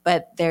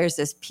 but there's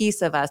this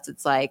piece of us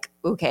that's like,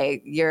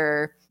 okay,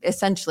 you're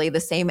essentially the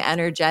same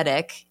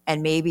energetic,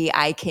 and maybe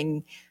I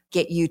can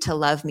get you to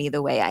love me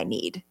the way I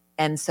need.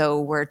 And so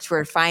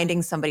we're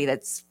finding somebody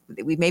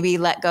we maybe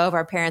let go of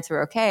our parents,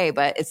 we're okay,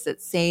 but it's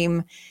that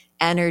same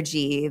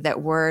energy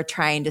that we're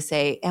trying to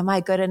say, am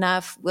I good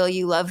enough? Will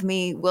you love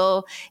me?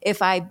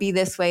 If I be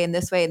this way and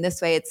this way and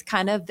this way, it's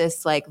kind of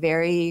this like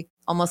very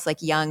almost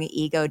like young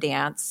ego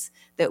dance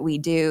that we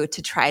do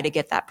to try to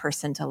get that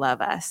person to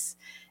love us.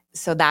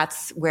 So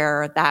that's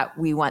where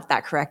we want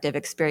that corrective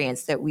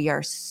experience that we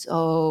are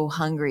so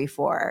hungry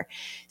for.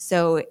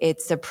 So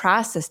it's a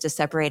process to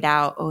separate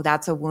out, oh,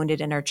 that's a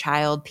wounded inner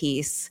child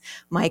piece.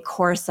 My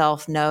core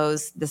self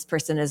knows this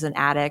person is an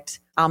addict.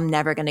 I'm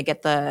never going to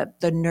get the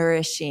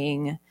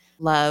nourishing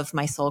love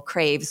my soul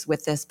craves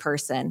with this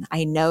person.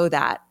 I know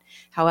that.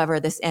 However,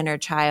 this inner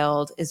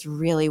child is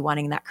really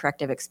wanting that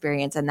corrective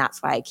experience. And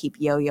that's why I keep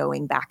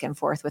yo-yoing back and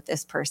forth with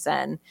this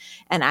person.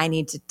 And I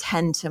need to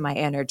tend to my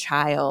inner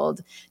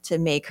child to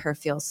make her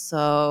feel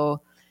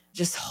so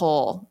just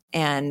whole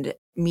and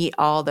meet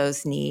all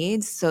those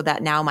needs so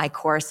that now my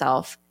core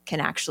self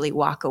can actually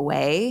walk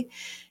away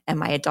and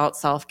my adult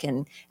self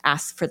can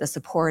ask for the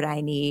support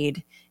I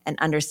need and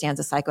understands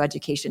the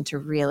psychoeducation to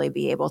really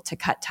be able to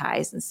cut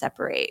ties and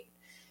separate.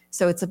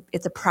 So it's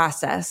a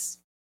process.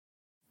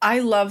 I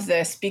love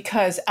this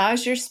because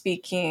as you're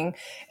speaking,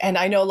 and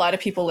I know a lot of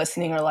people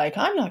listening are like,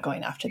 I'm not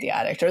going after the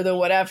addict or the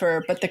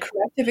whatever, but the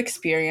corrective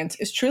experience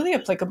is truly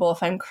applicable,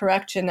 if I'm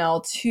correct,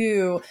 Janelle,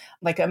 to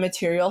like a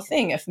material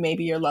thing. If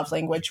maybe your love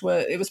language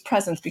was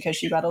presence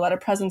because you got a lot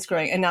of presence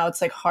growing, and now it's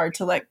like hard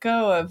to let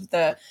go of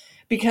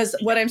because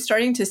what I'm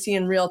starting to see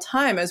in real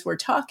time as we're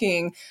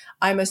talking,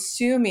 I'm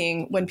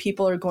assuming when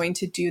people are going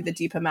to do the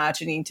deep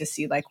imagining to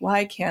see like,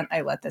 why can't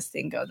I let this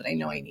thing go that I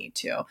know I need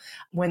to?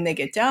 When they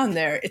get down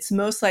there, it's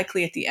most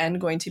likely at the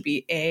end going to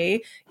be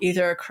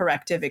either a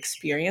corrective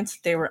experience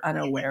they were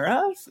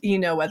unaware of,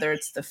 whether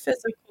it's the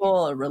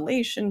physical, a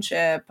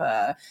relationship,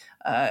 a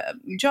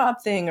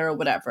job thing or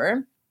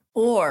whatever.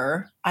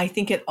 Or I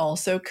think it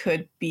also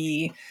could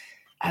be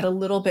at a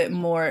little bit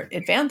more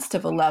advanced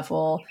of a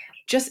level,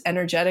 just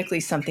energetically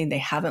something they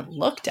haven't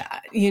looked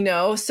at,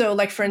 So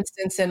like, for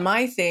instance, in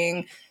my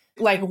thing,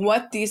 like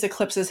what these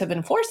eclipses have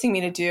been forcing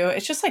me to do,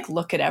 it's just like,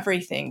 look at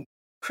everything.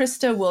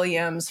 Krista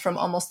Williams from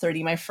Almost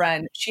 30, my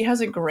friend, she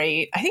has I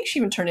think she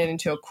even turned it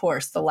into a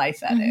course, The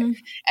Life Edit. Mm-hmm.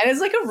 And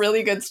it's like a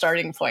really good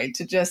starting point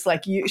to just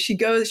like she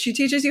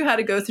teaches you how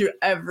to go through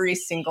every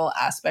single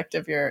aspect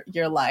of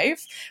your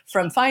life,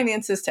 from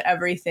finances to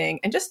everything,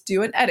 and just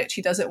do an edit.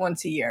 She does it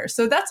once a year.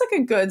 So that's like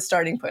a good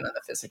starting point on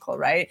the physical,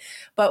 right?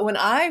 But when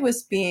I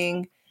was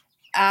being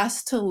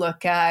asked to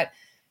look at,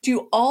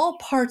 do all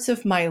parts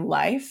of my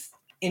life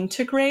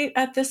integrate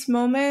at this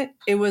moment?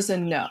 It was a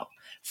no.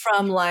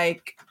 From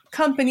like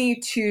company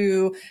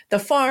to the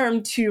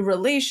farm to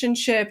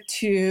relationship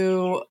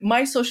to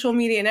my social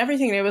media and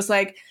everything. And it was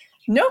like,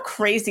 no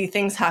crazy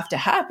things have to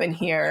happen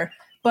here,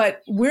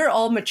 but we're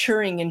all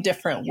maturing in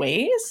different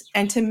ways.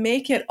 And to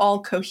make it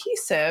all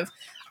cohesive,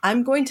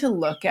 I'm going to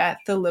look at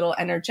the little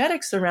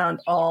energetics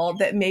around all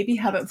that maybe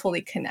haven't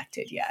fully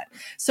connected yet.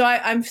 So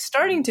I'm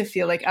starting to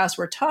feel like, as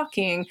we're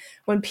talking,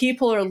 when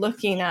people are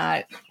looking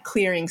at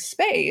clearing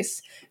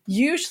space,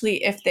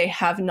 usually if they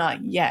have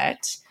not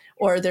yet,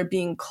 or they're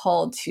being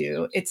called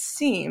to, it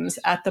seems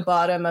at the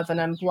bottom of an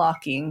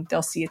unblocking,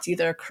 they'll see it's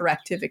either a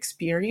corrective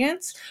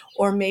experience,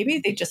 or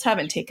maybe they just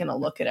haven't taken a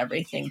look at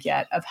everything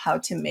yet of how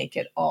to make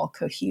it all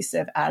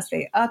cohesive as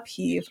they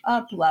upheave,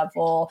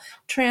 up-level,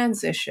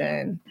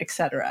 transition,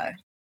 etc.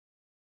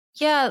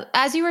 Yeah,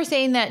 as you were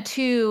saying that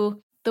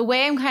too, the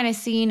way I'm kind of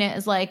seeing it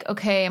is like,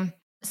 okay,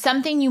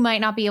 something you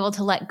might not be able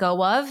to let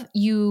go of,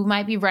 you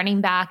might be running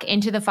back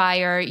into the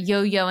fire,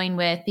 yo-yoing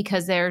with,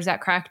 because there's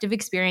that corrective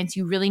experience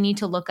you really need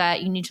to look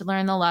at. You need to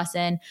learn the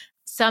lesson.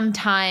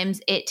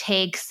 Sometimes it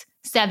takes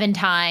 7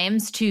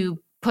 times to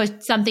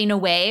put something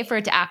away for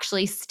it to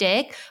actually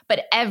stick.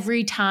 But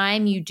every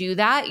time you do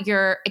that,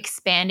 you're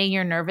expanding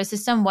your nervous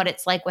system, what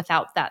it's like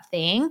without that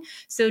thing.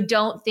 So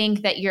don't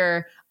think that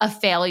you're a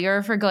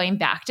failure for going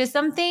back to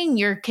something.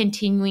 You're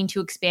continuing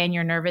to expand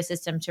your nervous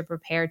system to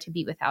prepare to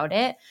be without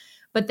it.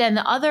 But then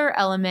the other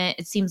element,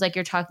 it seems like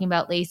you're talking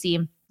about,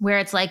 Lacey, where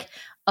it's like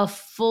a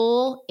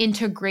full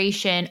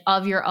integration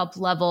of your up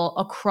level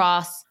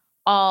across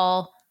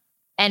all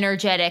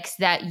energetics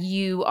that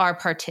you are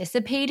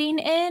participating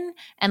in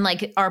and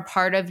like are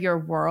part of your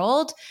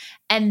world.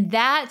 And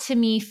that to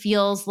me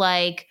feels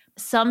like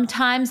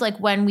sometimes like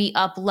when we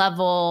up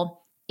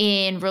level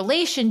in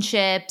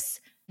relationships,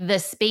 the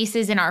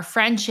spaces in our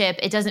friendship,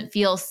 it doesn't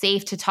feel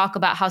safe to talk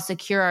about how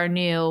secure our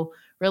new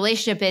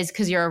relationship is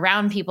because you're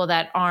around people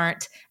that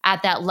aren't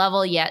at that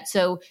level yet.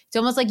 So it's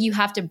almost like you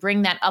have to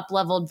bring that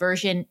up-leveled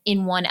version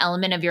in one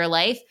element of your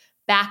life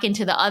back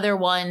into the other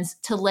ones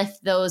to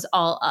lift those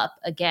all up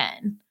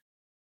again.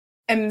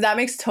 And that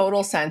makes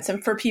total sense.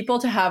 And for people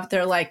to have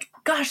their like,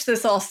 gosh,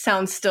 this all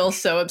sounds still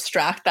so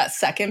abstract, that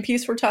second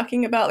piece we're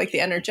talking about, like the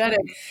energetic,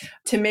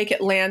 to make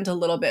it land a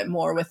little bit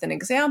more with an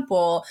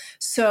example.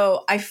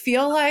 So I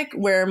feel like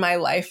where my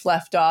life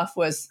left off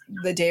was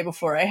the day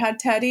before I had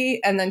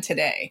Teddy and then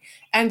today.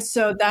 And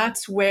so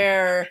that's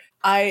where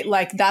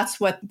that's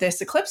what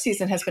this eclipse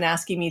season has been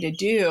asking me to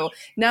do.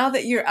 Now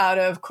that you're out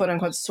of quote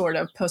unquote sort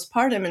of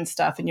postpartum and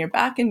stuff and you're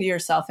back into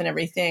yourself and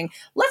everything,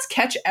 let's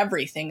catch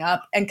everything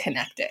up and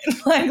connect it.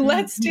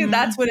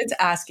 That's what it's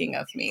asking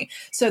of me.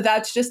 So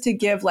that's just to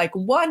give like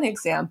one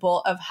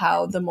example of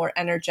how the more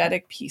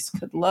energetic piece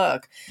could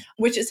look,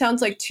 which it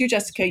sounds like too,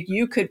 Jessica,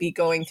 you could be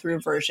going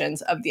through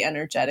versions of the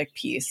energetic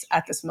piece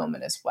at this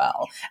moment as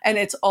well. And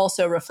it's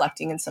also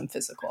reflecting in some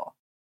physical.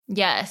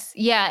 Yes.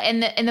 Yeah.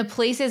 And the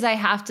places I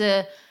have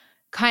to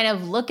kind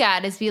of look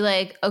at is be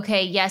like,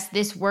 okay, yes,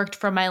 this worked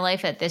for my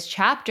life at this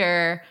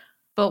chapter,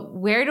 but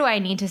where do I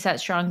need to set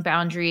strong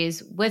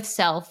boundaries with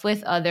self,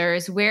 with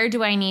others? Where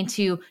do I need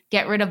to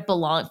get rid of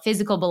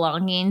physical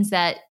belongings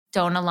that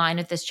don't align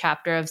with this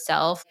chapter of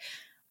self?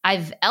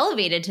 I've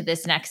elevated to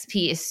this next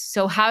piece.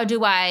 So how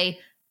do I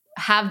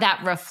have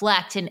that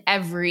reflect in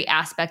every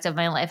aspect of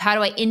my life? How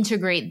do I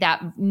integrate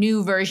that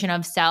new version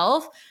of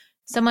self?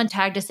 Someone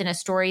tagged us in a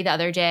story the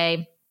other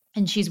day,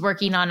 and she's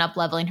working on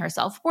up-leveling her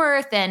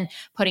self-worth and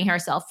putting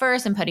herself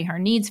first and putting her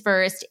needs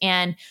first.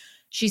 And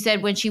she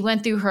said when she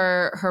went through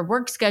her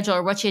work schedule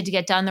or what she had to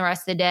get done the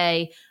rest of the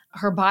day,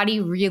 her body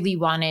really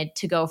wanted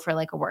to go for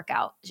like a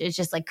workout. It's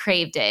just like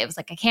craved it. It was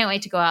like, I can't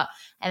wait to go out.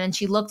 And then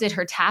she looked at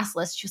her task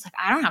list. She was like,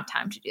 I don't have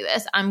time to do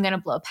this. I'm going to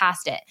blow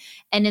past it.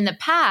 And in the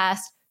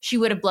past, she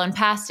would have blown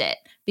past it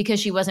because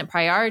she wasn't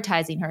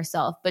prioritizing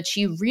herself. But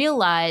she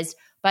realized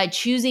by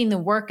choosing the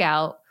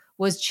workout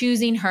was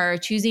choosing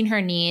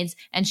her needs.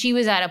 And she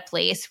was at a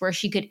place where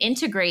she could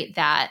integrate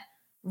that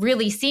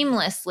really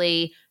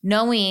seamlessly,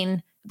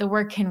 knowing the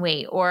work can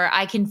wait, or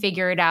I can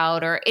figure it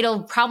out, or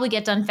it'll probably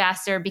get done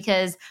faster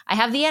because I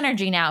have the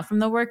energy now from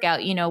the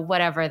workout,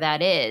 whatever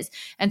that is.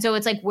 And so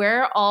it's like,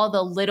 where are all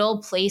the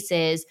little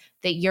places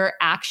that your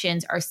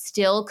actions are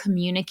still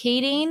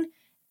communicating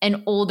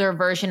an older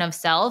version of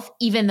self,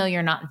 even though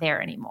you're not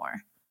there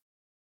anymore?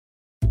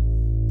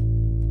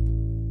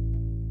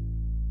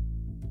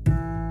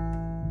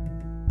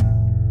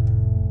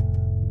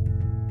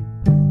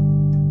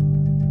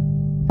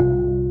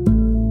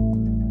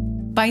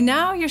 By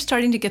now, you're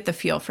starting to get the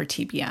feel for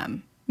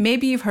TBM.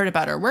 Maybe you've heard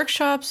about our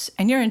workshops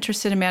and you're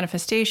interested in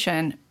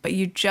manifestation, but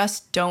you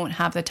just don't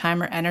have the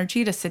time or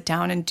energy to sit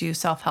down and do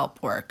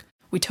self-help work.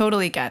 We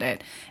totally get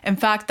it. In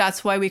fact,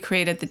 that's why we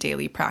created the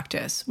Daily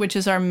Practice, which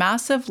is our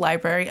massive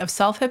library of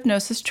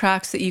self-hypnosis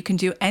tracks that you can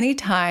do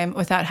anytime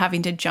without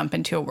having to jump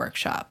into a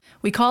workshop.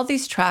 We call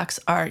these tracks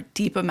our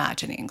Deep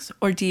Imaginings,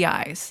 or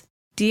DIs.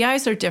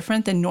 DIs are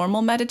different than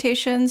normal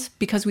meditations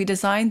because we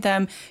designed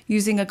them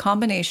using a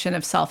combination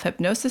of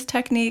self-hypnosis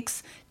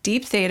techniques,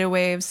 deep theta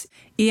waves,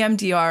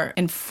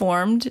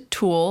 EMDR-informed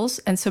tools,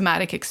 and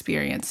somatic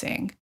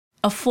experiencing.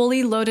 A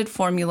fully loaded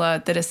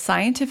formula that is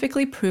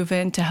scientifically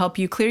proven to help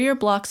you clear your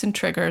blocks and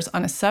triggers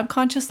on a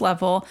subconscious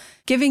level,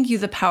 giving you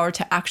the power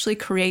to actually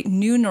create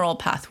new neural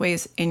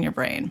pathways in your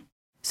brain.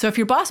 So if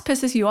your boss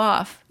pisses you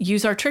off,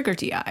 use our Trigger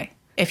DI.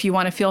 If you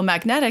want to feel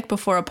magnetic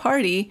before a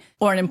party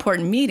or an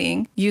important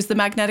meeting, use the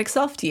Magnetic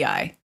Self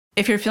DI.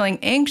 If you're feeling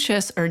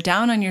anxious or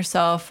down on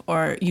yourself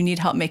or you need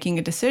help making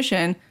a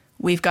decision,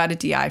 we've got a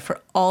DI for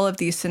all of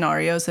these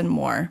scenarios and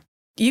more.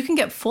 You can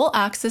get full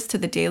access to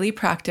the Daily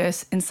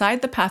Practice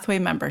inside the Pathway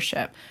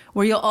membership,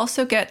 where you'll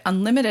also get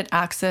unlimited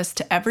access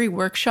to every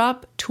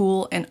workshop,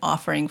 tool, and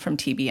offering from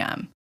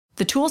TBM.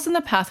 The tools in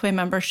the Pathway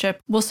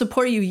membership will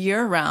support you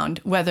year-round,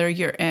 whether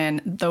you're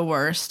in the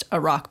worst, a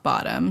rock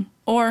bottom,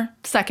 or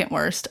second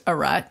worst, a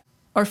rut,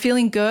 or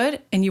feeling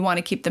good and you want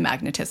to keep the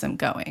magnetism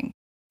going.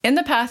 In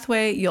the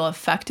Pathway, you'll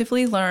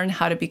effectively learn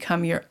how to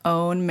become your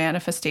own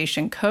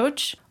manifestation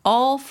coach,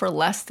 all for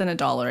less than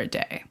 $1 a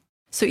day.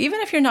 So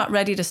even if you're not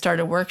ready to start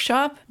a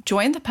workshop,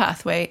 join the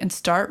Pathway and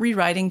start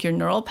rewriting your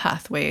neural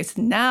pathways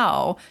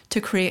now to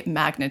create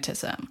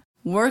magnetism.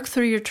 Work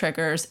through your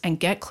triggers and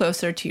get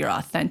closer to your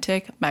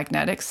authentic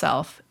magnetic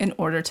self in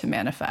order to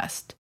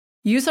manifest.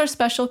 Use our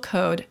special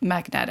code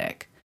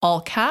MAGNETIC, all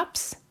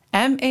caps,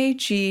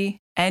 MAGNETIC,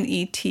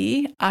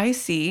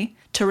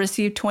 to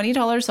receive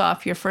 $20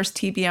 off your first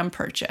TBM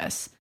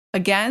purchase.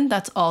 Again,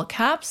 that's all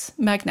caps,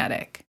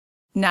 MAGNETIC.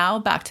 Now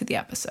back to the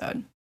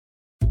episode.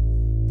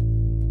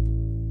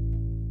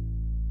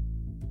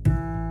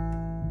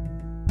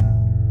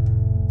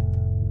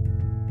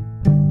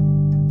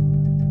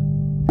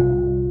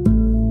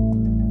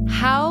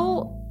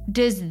 How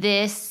does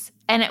this,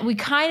 and we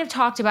kind of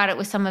talked about it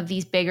with some of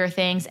these bigger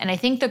things, and I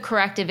think the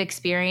corrective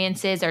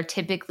experiences are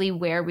typically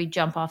where we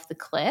jump off the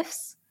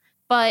cliffs.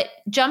 But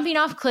jumping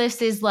off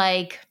cliffs is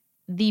like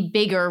the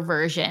bigger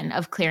version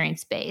of clearing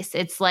space.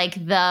 It's like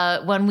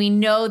when we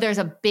know there's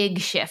a big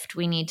shift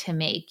we need to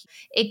make.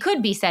 It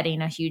could be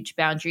setting a huge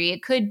boundary.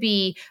 It could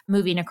be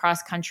moving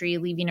across country,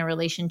 leaving a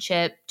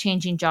relationship,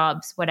 changing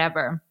jobs,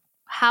 whatever.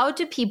 How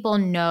do people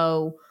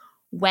know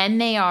when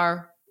they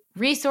are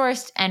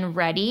resourced and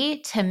ready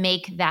to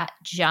make that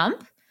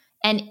jump?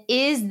 And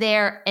is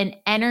there an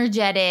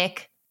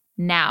energetic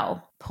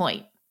now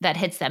point that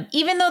hits them?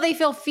 Even though they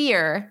feel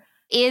fear,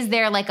 is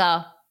there like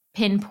a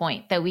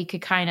pinpoint that we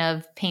could kind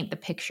of paint the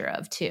picture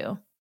of too?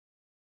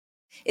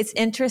 It's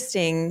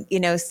interesting.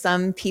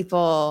 Some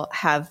people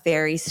have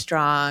very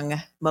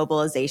strong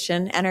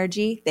mobilization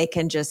energy. They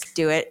can just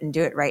do it and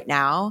do it right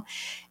now.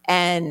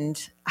 And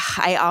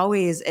I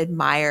always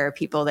admire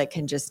people that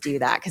can just do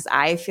that, because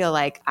I feel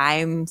like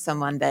I'm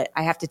someone that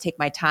I have to take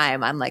my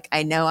time. I'm like,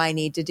 I know I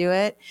need to do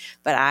it,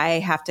 but I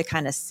have to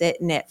kind of sit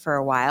in it for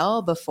a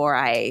while before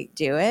I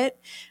do it.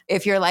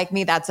 If you're like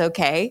me, that's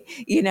okay.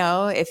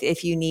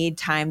 If you need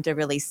time to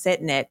really sit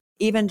in it,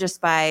 even just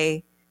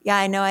by, yeah,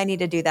 I know I need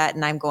to do that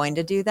and I'm going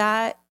to do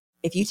that.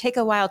 If you take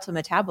a while to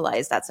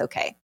metabolize, that's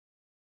okay.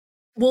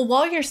 Well,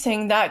 while you're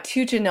saying that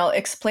too, Janelle,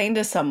 explain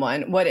to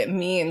someone what it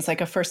means,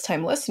 like a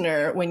first-time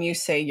listener, when you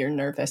say your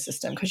nervous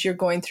system, because you're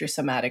going through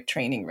somatic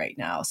training right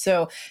now.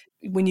 So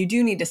when you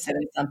do need to sit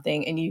in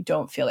something and you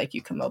don't feel like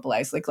you can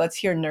mobilize, like let's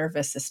hear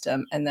nervous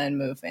system and then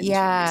move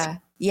into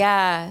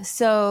Yeah.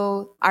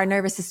 So our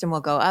nervous system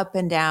will go up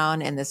and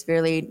down in this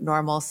really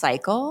normal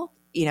cycle,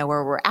 where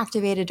we're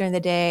activated during the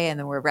day and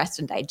then we're rest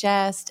and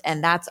digest,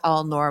 and that's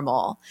all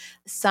normal.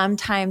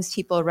 Sometimes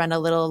people run a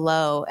little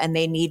low and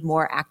they need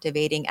more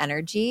activating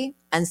energy.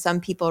 And some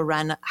people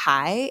run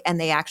high and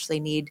they actually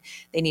need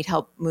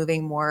help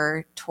moving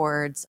more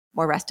towards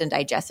more rest and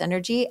digest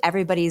energy.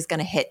 Everybody's going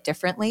to hit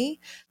differently.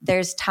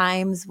 There's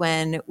times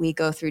when we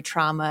go through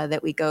trauma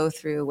that we go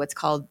through what's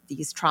called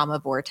these trauma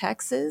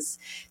vortexes.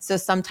 So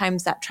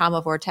sometimes that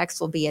trauma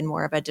vortex will be in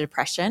more of a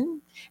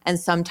depression, and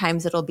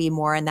sometimes it'll be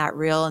more in that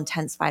real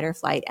intense fight or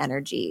flight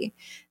energy.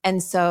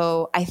 And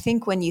so I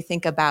think when you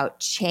think about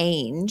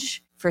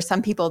change, for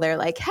some people, they're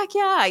like, heck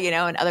yeah,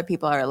 and other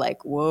people are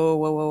like, whoa,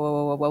 whoa, whoa,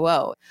 whoa, whoa, whoa,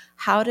 whoa.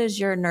 How does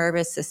your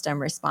nervous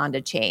system respond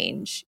to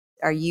change?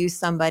 Are you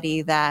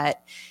somebody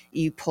that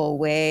you pull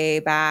way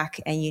back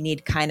and you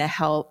need kind of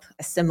help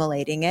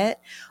assimilating it?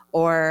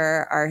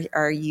 Or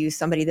are you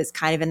somebody that's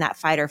kind of in that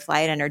fight or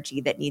flight energy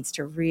that needs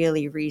to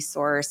really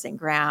resource and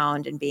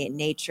ground and be in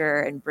nature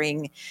and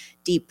bring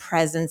deep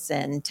presence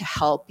in to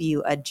help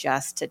you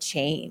adjust to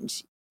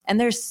change? And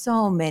there's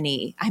so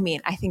many. I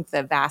mean, I think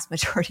the vast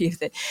majority of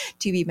the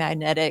 2B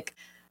magnetic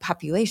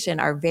population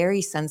are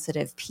very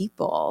sensitive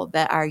people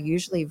that are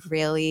usually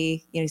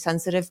really,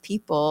 sensitive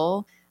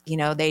people.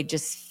 They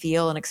just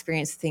feel and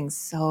experience things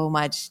so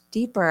much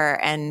deeper.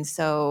 And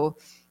so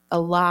a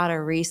lot of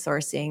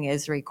resourcing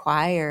is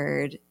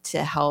required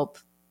to help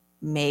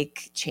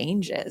make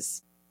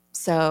changes.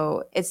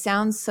 So it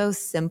sounds so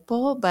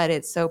simple, but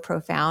it's so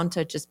profound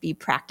to just be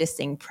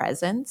practicing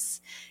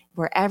presence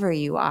wherever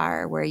you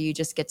are, where you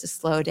just get to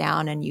slow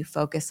down and you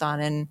focus on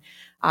an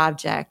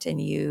object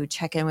and you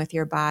check in with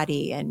your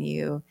body and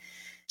you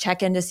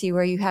check in to see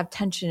where you have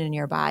tension in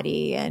your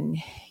body, and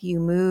you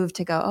move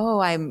to go,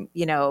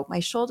 oh, my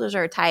shoulders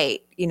are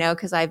tight,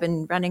 because I've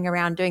been running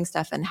around doing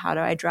stuff, and how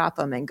do I drop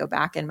them and go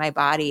back in my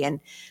body?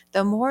 And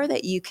the more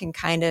that you can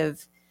kind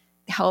of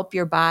help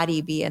your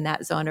body be in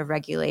that zone of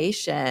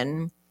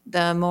regulation,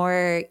 the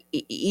more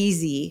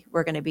easy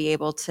we're going to be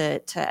able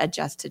to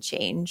adjust to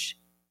change.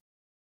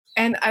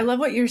 And I love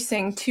what you're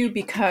saying too,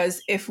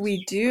 because if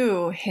we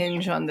do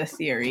hinge on the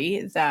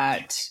theory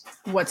that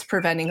what's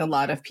preventing a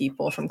lot of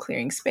people from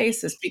clearing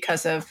space is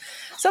because of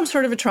some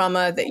sort of a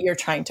trauma that you're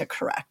trying to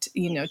correct,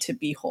 to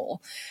be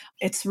whole,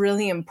 it's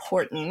really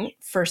important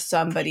for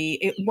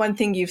somebody. One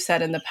thing you've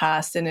said in the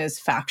past and is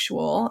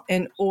factual,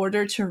 in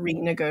order to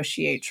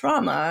renegotiate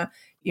trauma,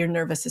 your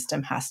nervous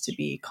system has to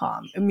be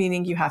calm,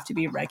 meaning you have to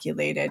be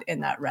regulated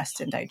in that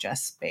rest and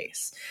digest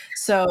space.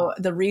 So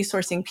the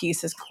resourcing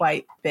piece is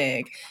quite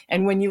big.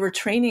 And when you were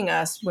training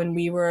us, when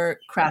we were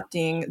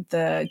crafting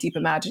the Deep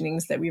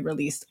Imaginings that we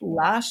released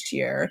last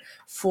year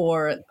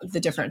for the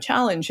different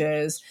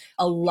challenges,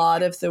 a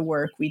lot of the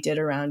work we did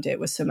around it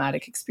was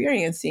somatic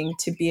experiencing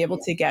to be able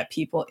to get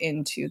people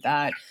into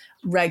that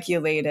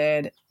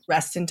regulated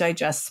rest and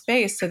digest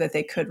space so that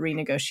they could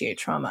renegotiate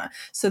trauma.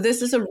 So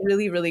this is a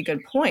really, really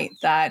good point,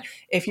 that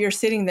if you're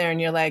sitting there and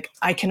you're like,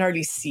 I can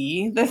already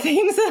see the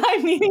things that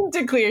I'm needing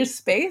to clear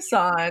space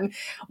on,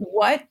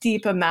 what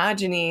deep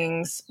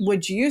imaginings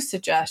would you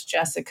suggest,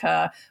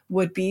 Jessica,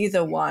 would be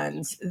the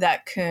ones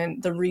that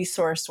the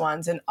resource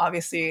ones? And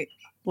obviously,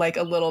 like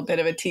a little bit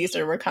of a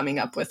teaser, we're coming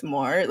up with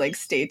more, like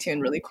stay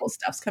tuned, really cool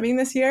stuff's coming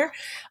this year.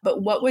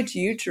 But what would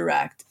you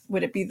direct?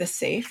 Would it be the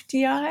safe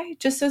DI?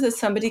 Just so that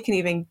somebody can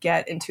even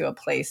get into a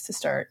place to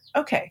start,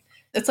 okay,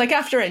 it's like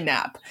after a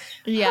nap.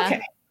 Yeah.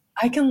 Okay,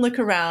 I can look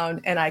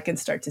around and I can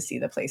start to see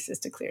the places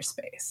to clear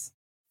space.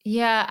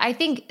 Yeah, I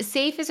think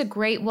safe is a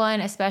great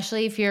one,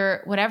 especially if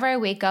whenever I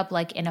wake up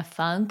like in a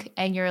funk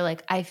and you're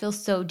like, I feel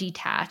so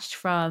detached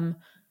from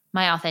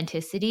my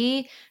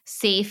authenticity.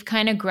 Safe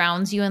kind of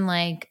grounds you in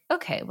like,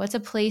 okay, what's a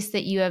place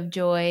that you have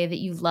joy, that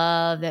you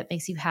love, that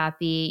makes you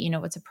happy? You know,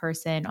 what's a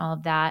person, all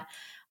of that.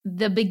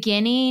 The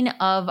beginning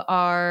of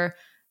our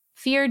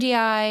fear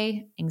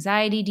DI,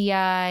 anxiety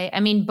DI, I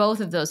mean,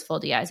 both of those full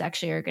DIs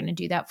actually are going to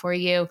do that for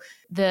you.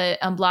 The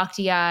unblock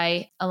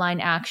DI,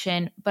 align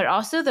action, but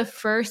also the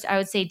first, I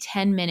would say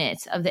 10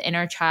 minutes of the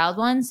inner child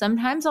one.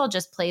 Sometimes I'll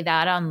just play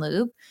that on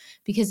loop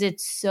because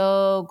it's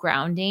so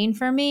grounding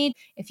for me.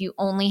 If you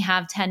only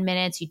have 10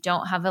 minutes, you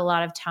don't have a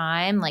lot of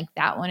time, like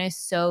that one is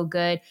so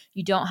good.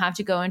 You don't have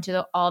to go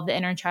into all the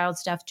inner child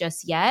stuff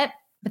just yet,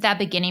 but that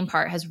beginning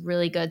part has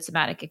really good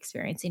somatic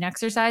experiencing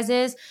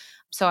exercises.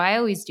 So I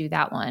always do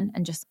that one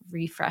and just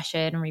refresh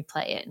it and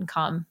replay it and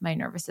calm my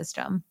nervous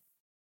system.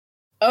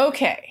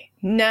 Okay,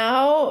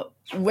 now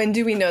when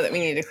do we know that we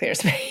need to clear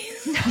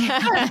space? And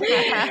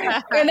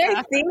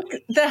I think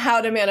the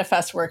How to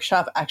Manifest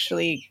workshop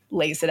actually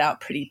lays it out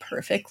pretty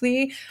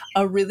perfectly.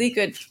 A really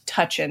good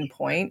touch-in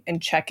point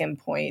and check-in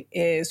point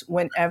is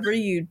whenever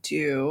you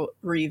do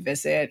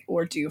revisit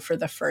or do for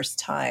the first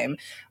time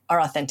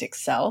our authentic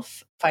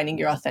self, finding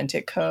your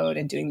authentic code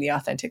and doing the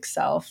authentic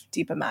self,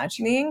 deep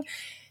imagining,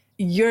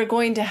 you're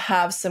going to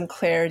have some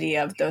clarity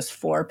of those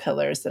 4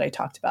 pillars that I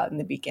talked about in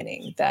the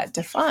beginning that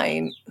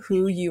define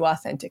who you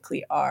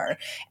authentically are.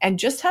 And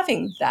just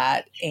having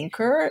that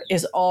anchor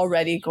is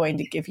already going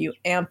to give you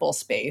ample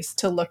space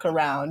to look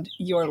around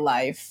your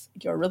life,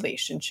 your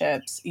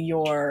relationships,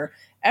 your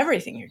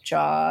everything, your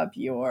job,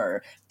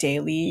 your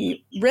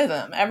daily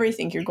rhythm,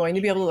 everything. You're going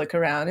to be able to look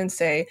around and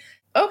say,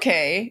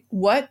 okay,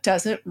 what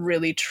doesn't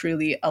really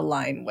truly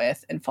align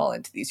with and fall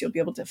into these? You'll be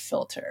able to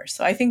filter.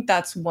 So I think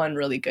that's one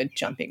really good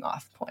jumping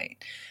off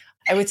point.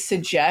 I would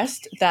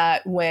suggest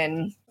that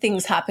when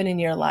things happen in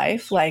your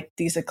life, like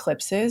these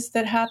eclipses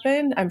that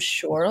happen, I'm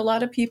sure a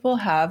lot of people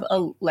have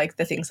like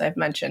the things I've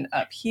mentioned,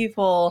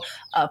 upheaval,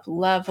 up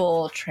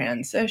level,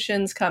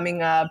 transitions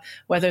coming up,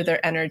 whether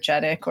they're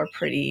energetic or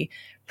pretty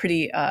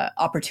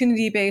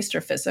opportunity-based or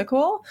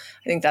physical.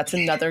 I think that's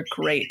another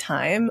great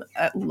time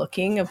at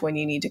looking of when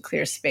you need to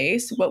clear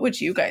space. What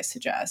would you guys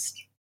suggest?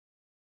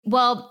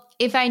 Well,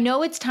 if I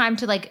know it's time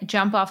to like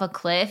jump off a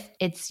cliff,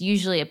 it's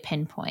usually a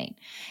pinpoint.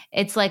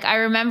 It's like, I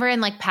remember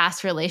in like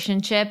past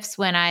relationships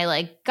when I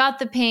like got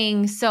the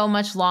ping so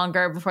much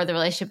longer before the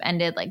relationship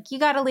ended, like, you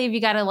got to leave,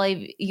 you got to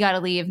leave, you got to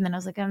leave. And then I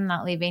was like, I'm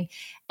not leaving.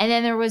 And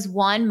then there was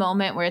one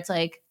moment where it's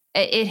like,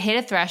 it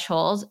hit a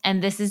threshold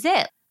and this is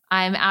it.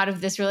 I'm out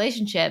of this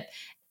relationship.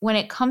 When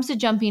it comes to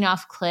jumping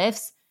off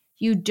cliffs,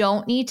 you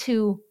don't need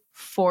to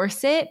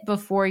force it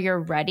before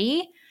you're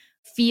ready.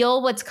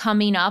 Feel what's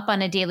coming up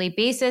on a daily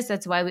basis.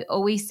 That's why we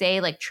always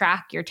say like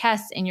track your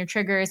tests and your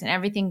triggers and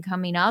everything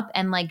coming up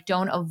and like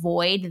don't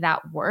avoid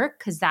that work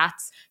because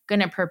that's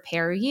going to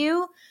prepare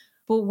you.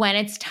 But when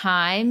it's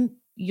time,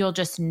 you'll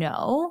just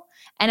know.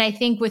 And I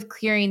think with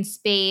clearing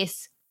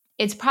space,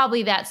 it's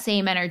probably that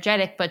same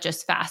energetic, but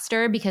just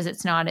faster because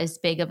it's not as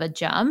big of a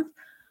jump.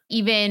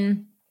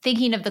 Even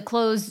thinking of the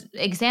clothes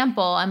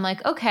example, I'm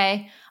like,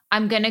 okay,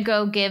 I'm going to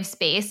go give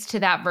space to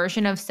that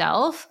version of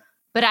self,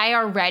 but I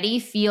already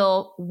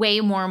feel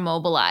way more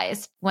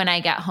mobilized when I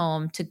get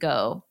home to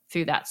go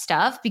through that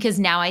stuff because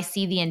now I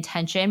see the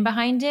intention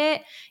behind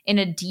it in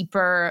a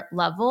deeper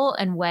level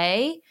and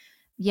way.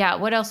 Yeah.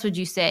 What else would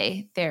you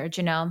say there,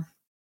 Janelle?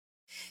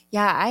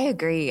 Yeah, I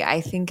agree. I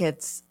think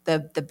it's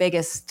the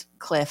biggest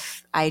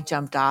cliff I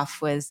jumped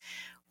off was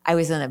I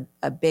was in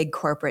a big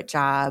corporate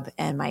job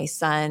and my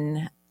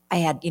son, I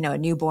had, a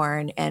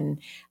newborn and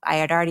I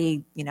had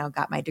already,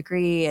 got my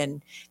degree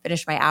and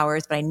finished my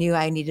hours, but I knew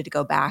I needed to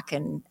go back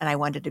and I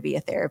wanted to be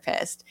a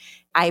therapist.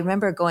 I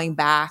remember going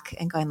back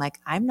and going like,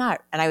 and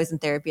I was in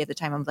therapy at the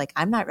time. I'm like,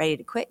 I'm not ready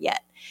to quit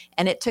yet.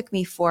 And it took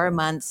me 4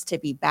 months to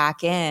be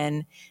back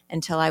in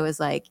until I was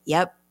like,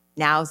 yep,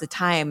 now's the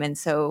time. And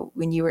so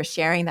when you were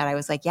sharing that, I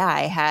was like,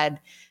 yeah,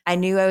 I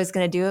knew I was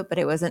going to do it, but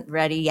it wasn't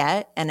ready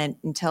yet. And then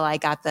until I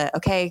got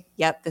okay,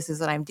 yep, this is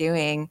what I'm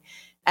doing.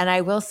 And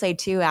I will say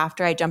too,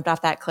 after I jumped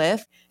off that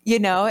cliff,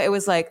 it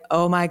was like,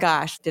 oh my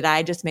gosh, did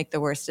I just make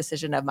the worst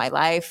decision of my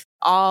life?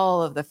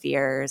 All of the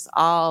fears,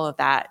 all of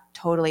that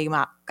totally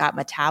got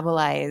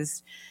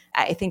metabolized.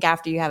 I think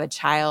after you have a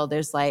child,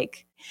 there's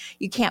like,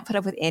 you can't put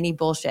up with any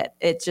bullshit.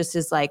 It just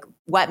is like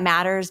what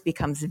matters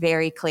becomes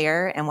very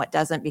clear and what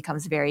doesn't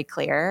becomes very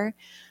clear.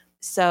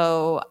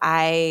 So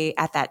I,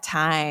 at that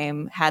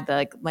time, had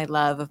my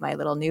love of my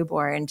little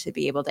newborn to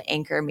be able to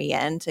anchor me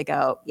in to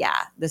go,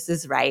 yeah, this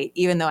is right,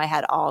 even though I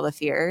had all the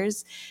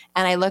fears.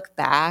 And I look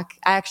back,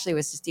 I actually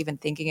was just even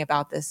thinking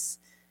about this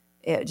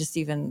just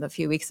even a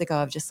few weeks ago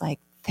of just like,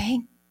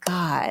 thank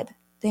God,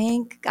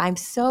 I'm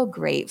so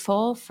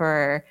grateful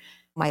for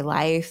my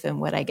life and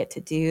what I get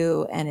to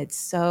do. And it's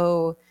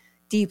so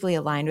deeply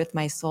aligned with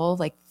my soul.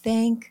 Like,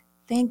 thank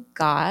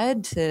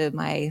God to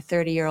my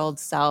 30-year-old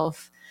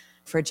self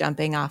for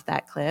jumping off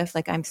that cliff.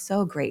 Like, I'm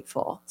so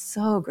grateful.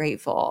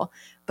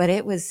 But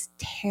it was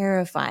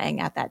terrifying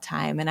at that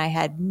time. And I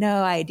had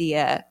no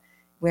idea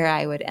where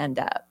I would end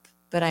up.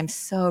 But I'm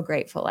so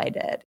grateful I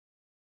did.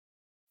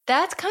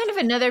 That's kind of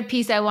another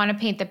piece I want to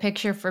paint the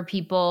picture for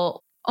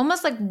people,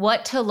 almost like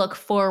what to look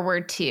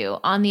forward to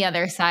on the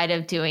other side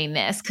of doing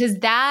this. Because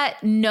that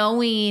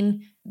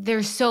knowing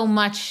there's so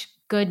much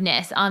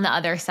goodness on the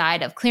other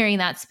side of clearing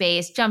that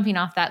space, jumping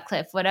off that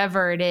cliff,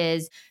 whatever it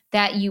is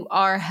that you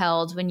are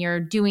held when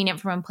you're doing it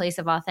from a place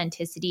of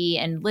authenticity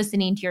and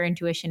listening to your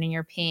intuition and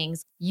your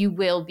pings, you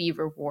will be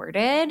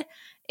rewarded.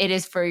 It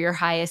is for your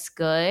highest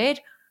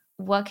good.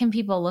 What can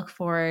people look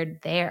forward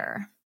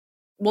there?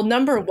 Well,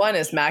 number one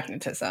is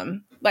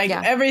magnetism.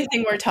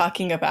 Everything we're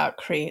talking about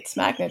creates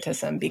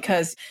magnetism,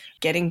 because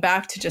getting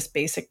back to just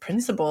basic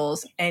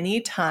principles,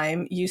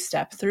 anytime you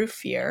step through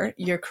fear,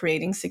 you're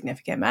creating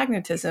significant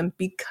magnetism,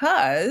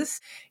 because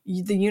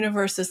the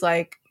universe is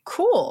like,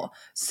 cool.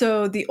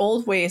 So the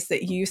old ways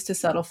that you used to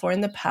settle for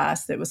in the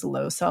past, that was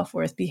low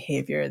self-worth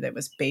behavior, that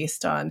was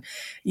based on,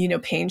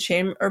 pain,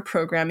 shame, or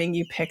programming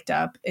you picked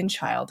up in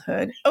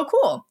childhood. Oh,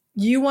 cool.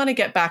 You want to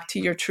get back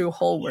to your true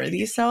whole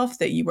worthy self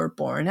that you were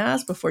born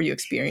as before you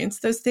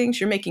experienced those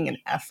things. You're making an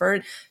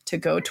effort to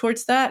go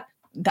towards that.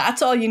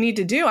 That's all you need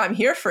to do. I'm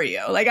here for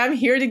you. I'm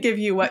here to give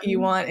you what you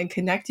want and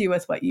connect you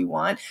with what you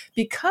want,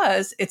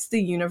 because it's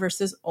the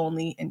universe's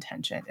only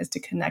intention is to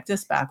connect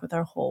us back with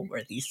our whole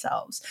worthy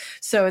selves.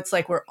 So it's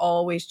like we're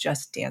always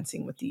just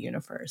dancing with the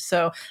universe.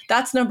 So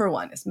that's number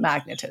one, is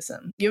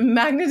magnetism. You have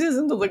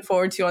magnetism to look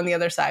forward to on the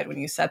other side when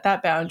you set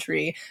that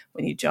boundary,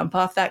 when you jump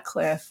off that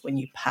cliff, when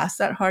you pass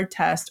that hard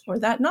test or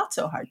that not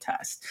so hard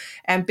test.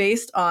 And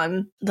based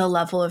on the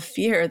level of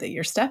fear that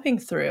you're stepping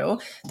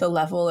through, the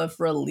level of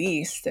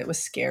release that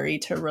was scary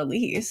to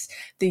release,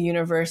 the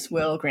universe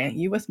will grant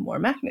you with more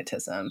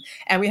magnetism.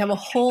 And we have a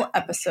whole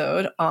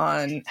episode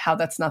on how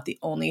that's not the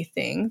only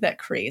thing that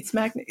creates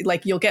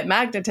you'll get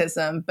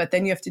magnetism, but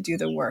then you have to do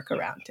the work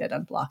around it,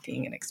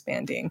 unblocking and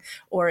expanding,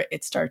 or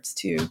it starts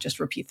to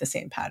just repeat the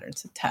same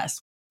patterns of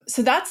tests.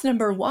 So that's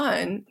number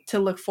one to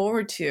look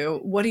forward to.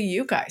 What do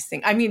you guys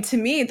think? I mean, to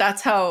me,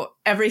 that's how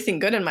everything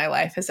good in my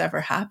life has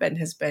ever happened,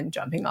 has been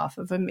jumping off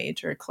of a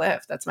major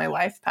cliff. That's my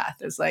life path,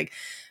 is like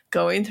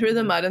going through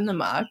the mud and the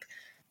muck,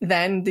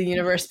 then the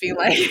universe being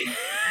like,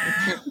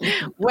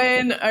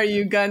 when are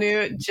you going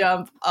to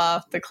jump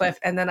off the cliff?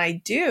 And then I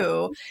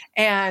do.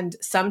 And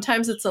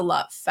sometimes it's a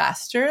lot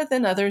faster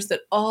than others,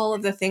 that all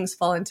of the things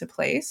fall into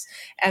place.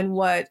 And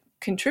what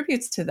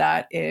contributes to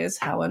that is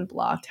how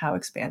unblocked, how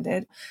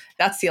expanded.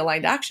 That's the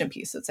aligned action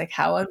piece. It's like,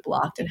 how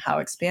unblocked and how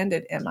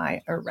expanded am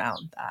I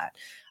around that?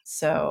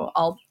 So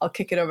I'll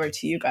kick it over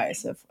to you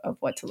guys of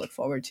what to look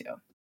forward to.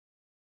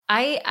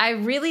 I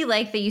really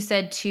like that you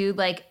said too,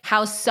 like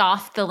how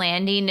soft the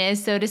landing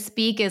is, so to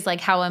speak, is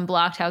like how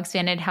unblocked, how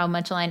expanded, how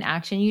much aligned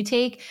action you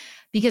take.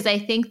 Because I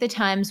think the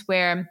times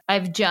where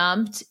I've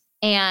jumped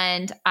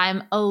and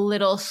I'm a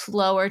little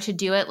slower to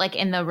do it, like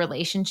in the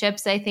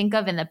relationships I think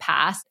of in the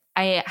past,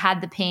 I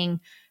had the ping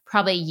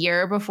probably a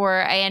year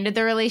before I ended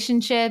the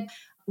relationship.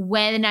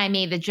 When I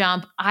made the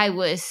jump, I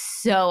was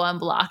so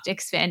unblocked,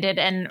 expanded,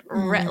 and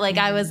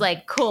I was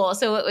like, cool.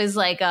 So it was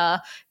like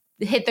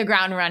hit the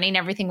ground running.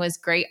 Everything was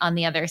great on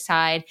the other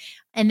side.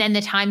 And then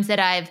the times that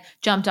I've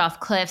jumped off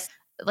cliffs,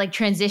 like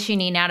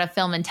transitioning out of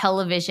film and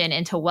television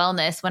into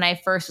wellness, when I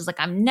first was like,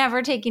 I'm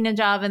never taking a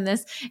job in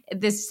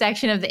this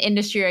section of the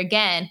industry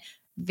again.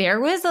 There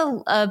was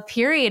a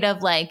period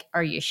of like,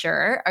 are you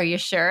sure? Are you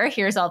sure?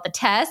 Here's all the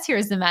tests.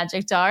 Here's the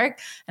magic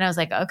dark. And I was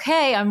like,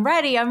 okay, I'm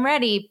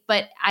ready.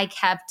 But I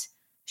kept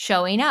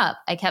showing up.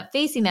 I kept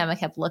facing them. I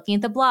kept looking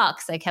at the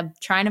blocks. I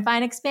kept trying to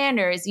find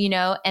expanders,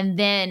 and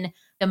then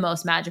the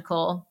most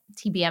magical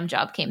TBM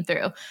job came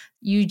through.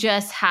 You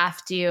just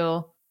have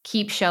to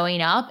keep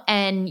showing up,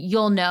 and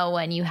you'll know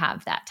when you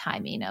have that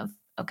timing of,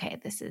 okay,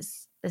 this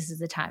is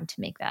the time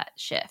to make that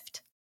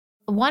shift.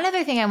 One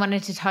other thing I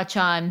wanted to touch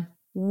on,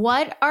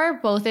 what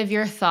are both of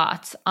your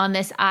thoughts on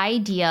this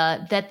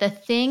idea that the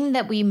thing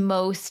that we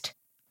most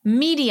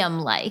medium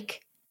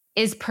like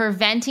is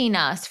preventing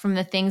us from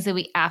the things that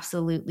we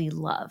absolutely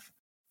love?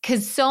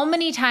 Because so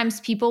many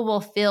times people will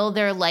fill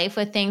their life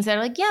with things that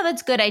are like, yeah,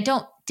 that's good. I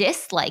don't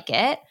dislike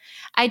it.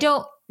 I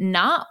don't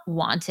not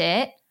want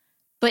it.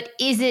 But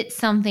is it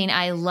something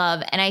I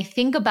love? And I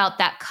think about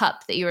that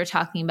cup that you were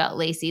talking about,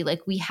 Lacey.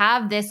 Like, we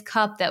have this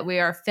cup that we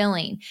are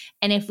filling.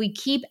 And if we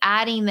keep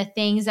adding the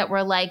things that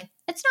we're like,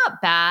 it's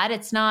not bad,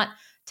 it's not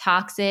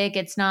toxic,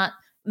 it's not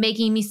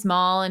making me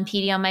small,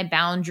 impeding on my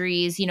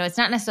boundaries, it's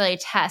not necessarily a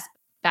test.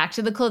 Back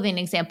to the clothing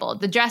example,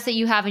 the dress that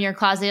you have in your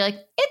closet, you're like,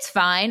 it's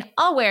fine,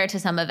 I'll wear it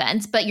to some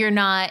events, but you're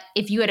not,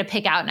 if you had to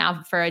pick out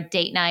now for a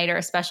date night or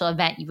a special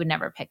event, you would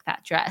never pick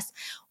that dress.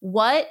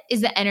 What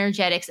is the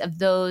energetics of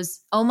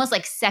those almost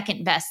like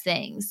second best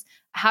things?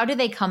 How do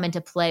they come into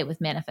play with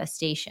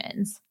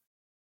manifestations?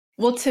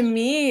 Well, to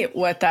me,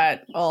 what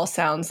that all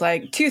sounds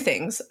like, two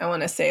things I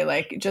want to say,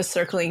 like just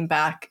circling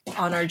back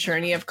on our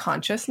journey of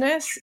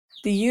consciousness,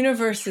 the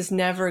universe is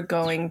never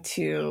going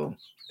to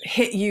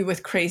hit you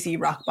with crazy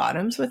rock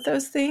bottoms with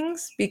those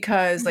things,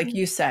 because like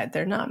you said,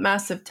 they're not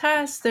massive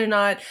tests. You're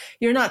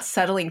not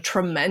settling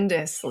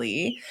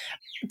tremendously.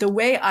 The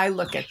way I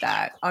look at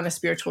that on a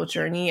spiritual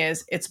journey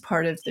is it's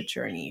part of the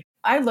journey.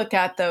 I look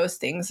at those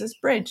things as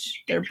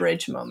bridge. They're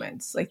bridge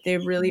moments. Like they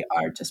really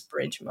are just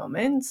bridge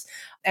moments.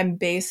 And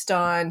based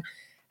on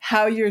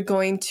how you're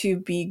going to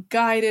be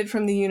guided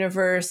from the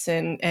universe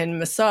and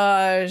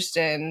massaged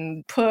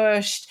and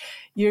pushed,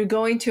 you're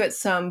going to at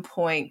some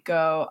point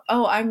go,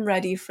 oh, I'm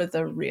ready for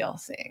the real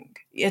thing.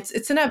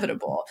 It's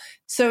inevitable.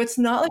 So it's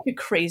not like a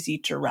crazy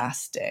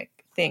drastic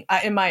thing,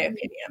 in my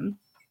opinion.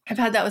 I've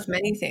had that with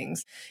many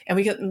things. And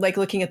we get like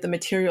looking at the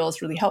material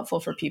is really helpful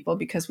for people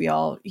because we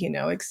all,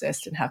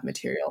 exist and have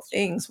material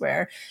things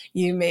where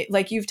you may,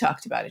 like you've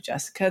talked about it,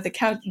 Jessica,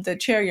 the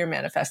chair you're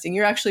manifesting,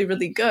 you're actually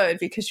really good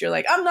because you're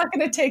like, I'm not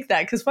going to take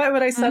that because why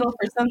would I settle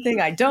for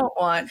something I don't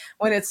want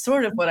when it's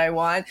sort of what I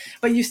want,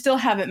 but you still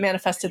haven't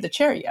manifested the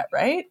chair yet,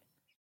 right?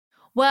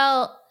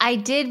 Well, I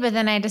did, but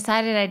then I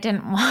decided I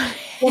didn't want it.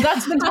 Well,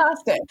 that's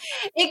fantastic.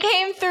 It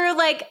came through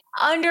like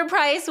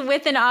underpriced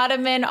with an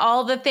ottoman,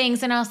 all the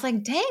things. And I was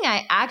like, dang,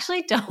 I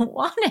actually don't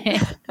want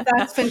it.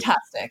 That's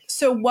fantastic.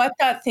 So what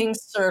that thing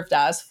served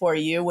as for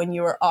you when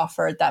you were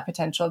offered that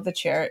potential of the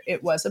chair,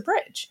 it was a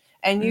bridge.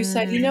 And you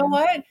said, you know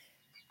what?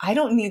 I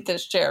don't need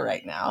this chair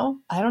right now.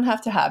 I don't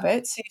have to have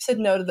it. So you said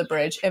no to the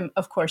bridge. And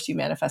of course you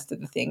manifested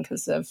the thing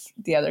because of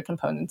the other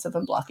components of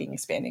unblocking,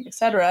 expanding,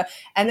 etc.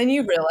 And then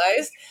you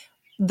realized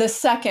the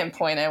second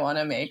point I want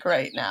to make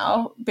right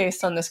now,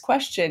 based on this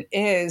question,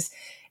 is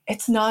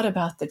it's not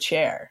about the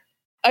chair.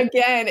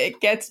 Again, it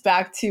gets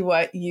back to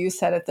what you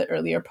said at the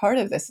earlier part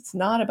of this. It's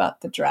not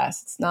about the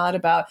dress. It's not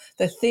about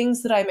the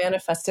things that I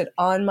manifested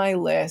on my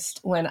list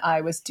when I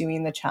was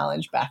doing the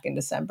challenge back in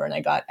December and I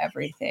got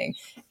everything.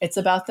 It's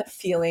about the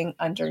feeling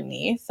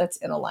underneath that's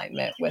in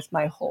alignment with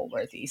my whole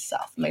worthy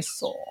self, my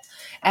soul.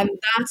 And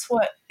that's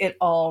what it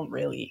all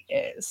really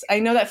is. I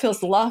know that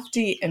feels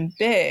lofty and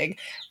big,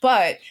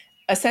 but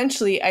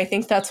essentially, I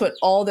think that's what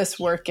all this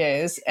work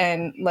is.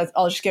 And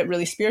I'll just get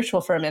really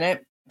spiritual for a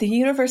minute. The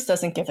universe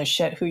doesn't give a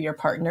shit who your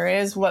partner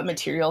is, what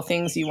material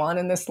things you want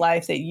in this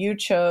life that you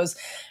chose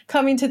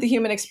coming to the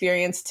human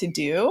experience to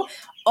do.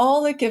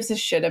 All it gives a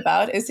shit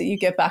about is that you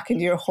get back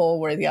into your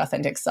whole worthy,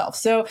 authentic self.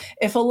 So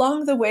if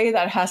along the way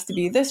that has to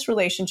be this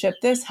relationship,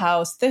 this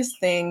house, this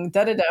thing,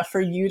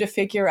 for you to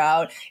figure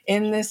out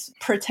in this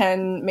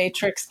pretend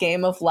matrix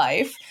game of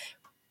life,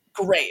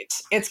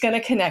 great. It's going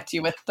to connect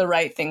you with the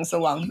right things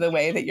along the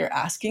way that you're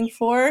asking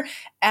for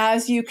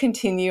as you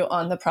continue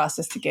on the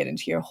process to get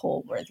into your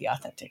whole worthy,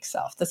 authentic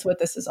self. That's what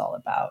this is all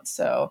about.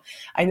 So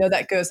I know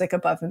that goes like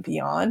above and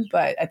beyond,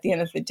 but at the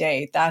end of the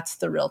day, that's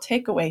the real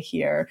takeaway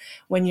here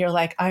when you're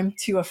like, I'm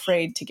too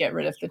afraid to get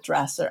rid of the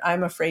dress or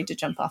I'm afraid to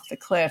jump off the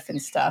cliff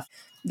and stuff.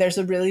 There's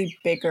a really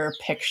bigger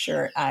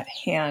picture at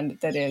hand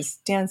that is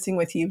dancing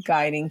with you,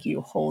 guiding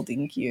you,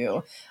 holding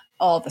you,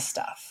 all the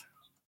stuff.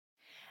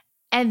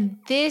 And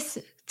this,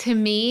 to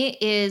me,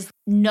 is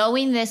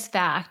knowing this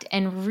fact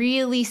and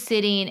really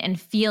sitting and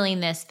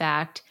feeling this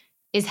fact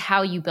is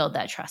how you build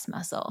that trust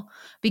muscle.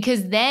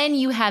 Because then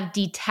you have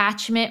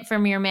detachment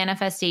from your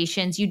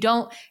manifestations. You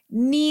don't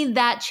need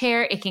that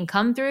chair. It can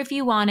come through if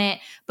you want it,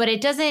 but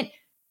it doesn't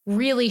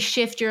really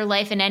shift your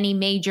life in any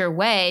major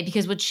way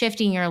because what's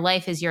shifting your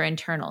life is your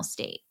internal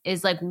state,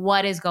 is like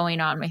what is going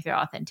on with your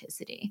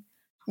authenticity.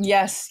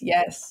 Yes.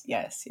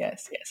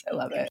 I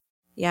love it.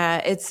 Yeah,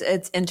 it's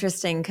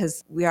interesting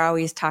because we're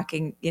always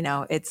talking,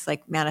 it's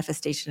like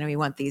manifestation and we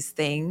want these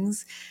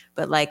things,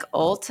 but like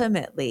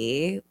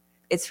ultimately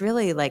it's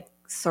really like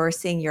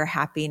sourcing your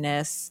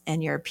happiness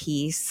and your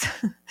peace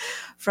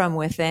from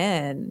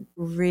within,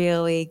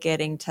 really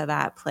getting to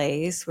that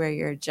place where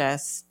you're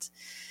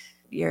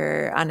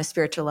on a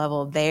spiritual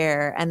level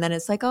there. And then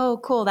it's like, oh,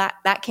 cool,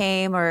 that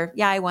came, or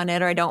yeah, I want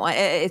it, or I don't want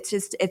it.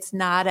 It's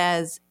not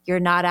as,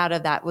 you're not out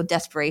of that with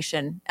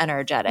desperation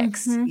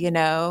energetics,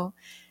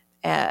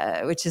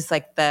 which is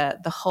like the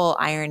whole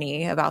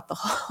irony about the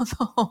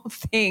whole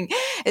thing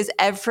is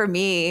for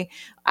me,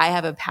 I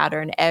have a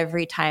pattern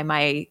every time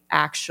I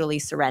actually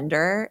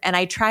surrender. And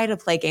I try to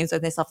play games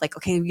with myself like,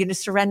 okay, you're going to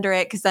surrender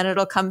it because then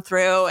it'll come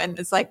through. And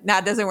it's like, nah,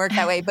 it doesn't work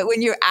that way. But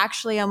when you're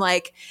actually, I'm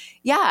like,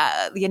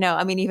 yeah,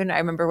 even I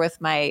remember with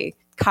my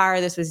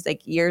car, this was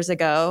like years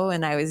ago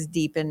and I was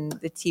deep in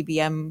the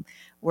TBM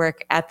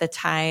work at the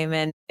time.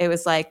 And it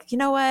was like, you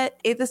know what?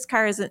 This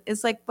car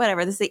it's like,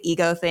 whatever, this is the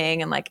ego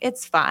thing. And like,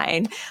 it's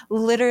fine.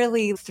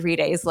 Literally 3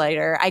 days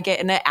later, I get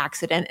in an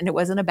accident and it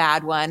wasn't a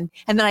bad one.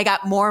 And then I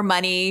got more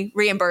money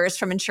reimbursed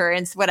from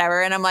insurance,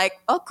 whatever. And I'm like,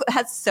 oh,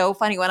 that's so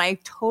funny. When I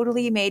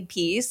totally made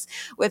peace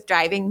with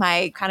driving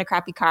my kind of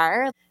crappy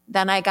car,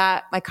 then I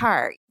got my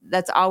car.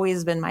 That's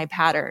always been my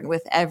pattern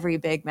with every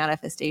big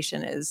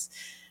manifestation is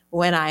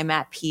when I'm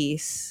at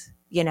peace,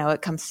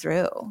 it comes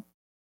through.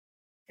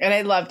 And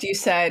I loved you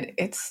said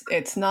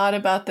it's not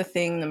about the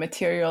thing, the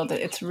material, that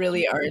it's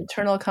really our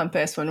internal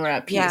compass when we're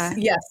at peace. Yeah.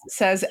 Yes,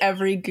 says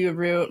every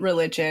guru,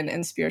 religion,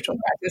 and spiritual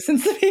practice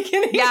since the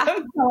beginning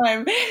of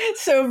time.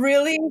 So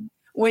really,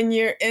 when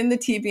you're in the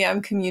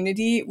TBM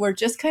community, we're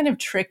just kind of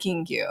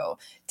tricking you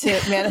to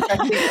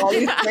manifesting all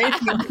these great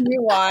things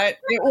you want.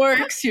 It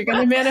works. You're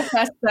going to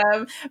manifest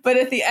them. But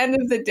at the end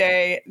of the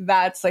day,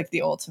 that's like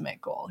the ultimate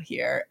goal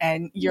here.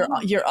 And you're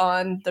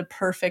on the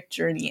perfect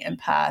journey and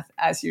path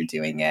as you're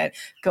doing it,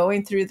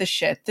 going through the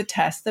shit, the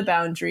tests, the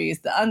boundaries,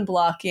 the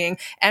unblocking,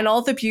 and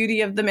all the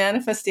beauty of the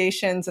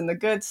manifestations and the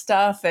good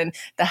stuff and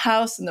the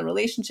house and the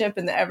relationship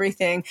and the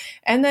everything.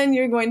 And then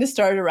you're going to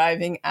start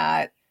arriving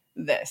at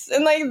this.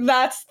 And like,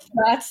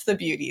 that's the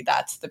beauty.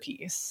 That's the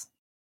piece.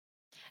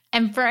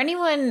 And for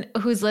anyone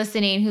who's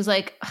listening, who's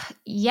like,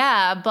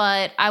 yeah,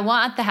 but I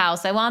want the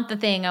house, I want the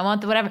thing, I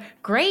want the whatever.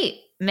 Great.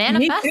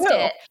 Manifest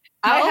it.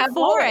 I have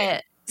for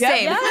it.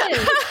 Same.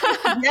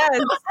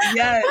 Yes.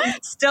 Yes.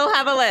 Still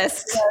have a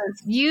list.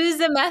 Yes. Use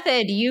the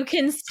method. You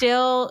can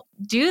still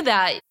do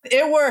that.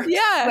 It works.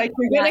 Yeah. Like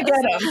you're going to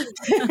get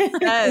them.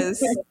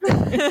 Yes.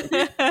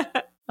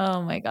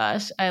 Oh my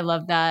gosh. I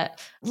love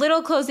that.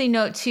 Little closing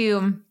note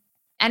too.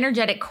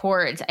 Energetic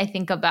cords, I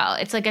think about.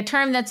 It's like a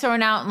term that's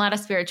thrown out in a lot of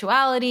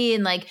spirituality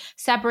and like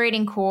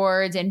separating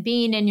cords and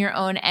being in your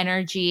own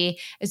energy.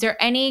 Is there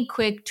any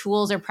quick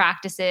tools or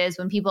practices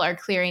when people are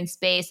clearing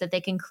space that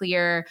they can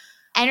clear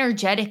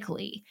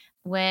energetically?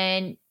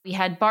 When we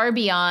had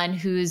Barbie on,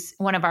 who's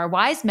one of our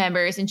WISE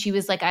members, and she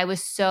was like,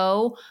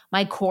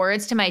 my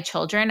cords to my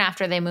children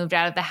after they moved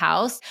out of the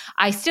house,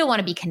 I still want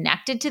to be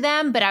connected to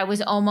them, but I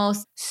was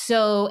almost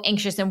so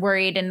anxious and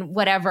worried and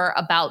whatever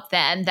about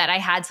them that I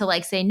had to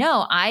like say,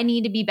 no, I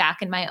need to be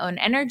back in my own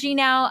energy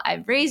now.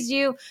 I've raised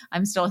you.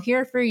 I'm still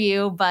here for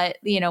you. But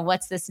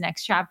what's this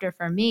next chapter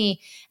for me?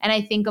 And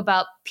I think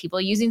about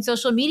people using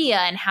social media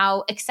and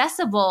how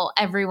accessible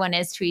everyone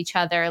is to each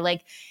other.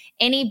 Like,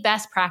 any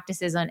best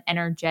practices on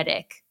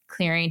energetic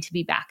clearing to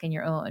be back in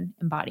your own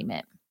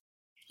embodiment?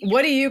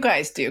 What do you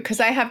guys do? Because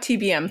I have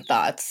TBM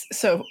thoughts,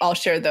 so I'll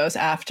share those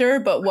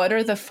after. But what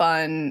are the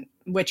fun,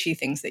 witchy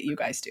things that you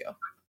guys do?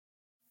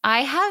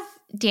 I have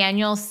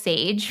Daniel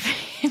Sage.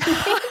 So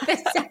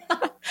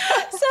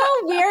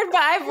weird, but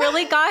I've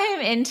really got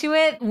him into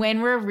it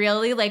when we're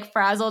really like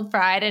frazzled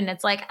fried and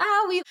it's like,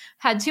 we've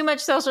had too much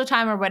social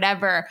time or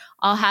whatever.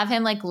 I'll have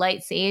him like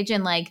light sage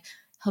and like,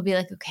 he'll be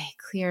like, okay,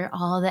 clear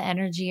all the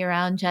energy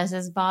around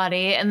Jess's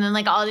body. And then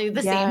like, I'll do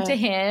the same to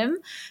him.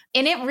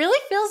 And it really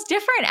feels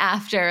different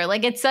after.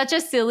 Like, it's such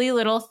a silly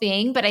little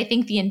thing, but I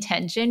think the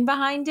intention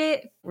behind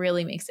it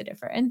really makes a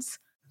difference.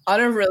 On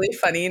a really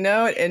funny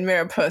note, in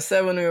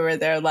Mariposa, when we were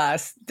there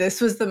last, this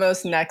was the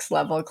most next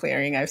level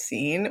clearing I've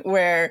seen,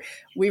 where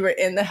we were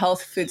in the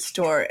health food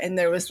store and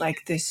there was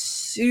like this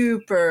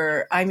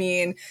super,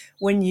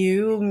 when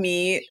you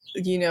meet,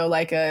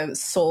 like a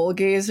soul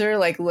gazer,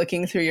 like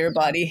looking through your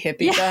body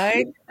hippie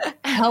guy,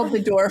 held the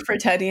door for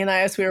Teddy and I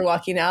as we were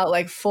walking out,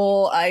 like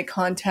full eye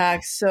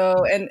contact.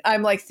 And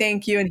I'm like,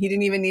 thank you. And he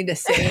didn't even need to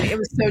say it. It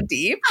was so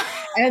deep.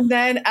 And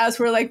then as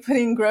we're like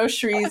putting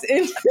groceries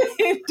into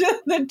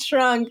the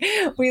trunk,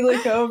 we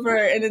look over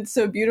and it's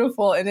so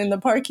beautiful. And in the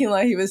parking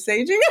lot, he was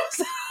saging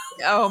us.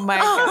 Oh my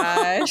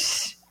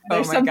gosh.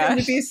 There's something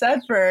to be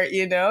said for,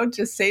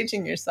 just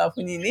saging yourself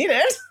when you need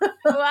it.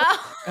 Wow.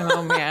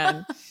 Oh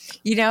man.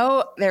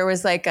 There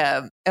was like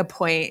a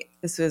point,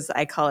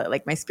 I call it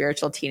like my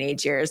spiritual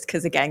teenage years.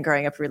 Cause again,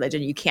 growing up in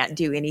religion, you can't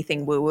do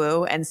anything woo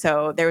woo. And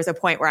so there was a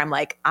point where I'm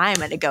like, I'm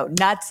going to go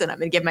nuts and I'm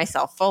going to give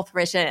myself full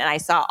permission. And I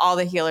saw all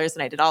the healers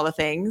and I did all the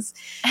things.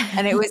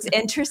 And it was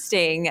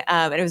interesting.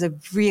 And it was a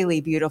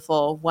really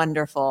beautiful,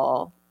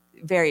 wonderful,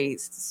 very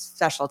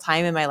special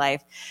time in my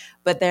life.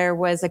 But there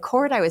was a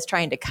cord I was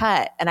trying to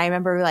cut. And I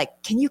remember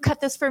like, can you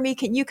cut this for me?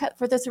 Can you cut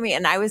for this for me?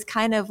 And I was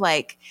kind of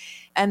like,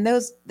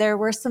 there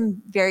were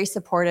some very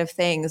supportive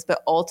things,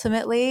 but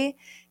ultimately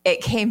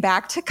it came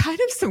back to kind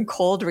of some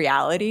cold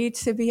reality,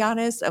 to be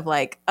honest, of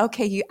like,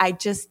 okay, I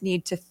just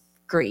need to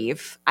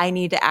grieve. I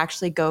need to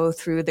actually go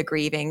through the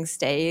grieving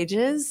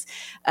stages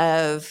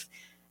of,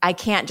 I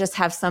can't just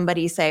have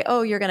somebody say,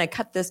 oh, you're going to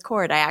cut this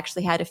cord. I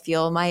actually had to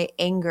feel my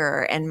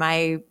anger and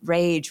my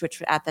rage,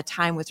 which at the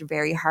time was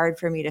very hard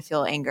for me to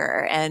feel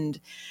anger. And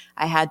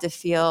I had to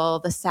feel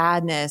the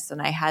sadness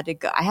and I had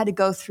to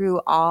go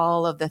through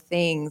all of the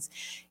things.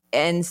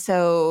 And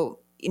so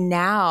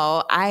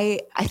now I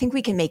think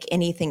we can make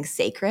anything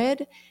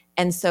sacred.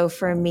 And so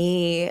for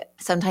me,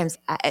 sometimes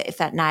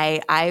if at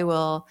night I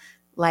will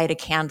light a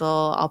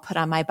candle, I'll put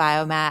on my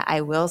biomat,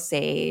 I will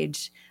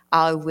sage,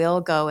 I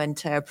will go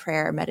into a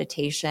prayer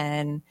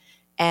meditation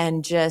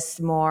and just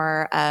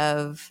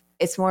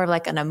it's more of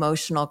like an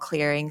emotional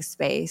clearing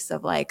space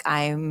of like,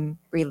 I'm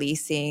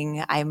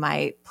releasing, I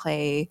might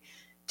play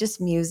just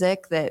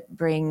music that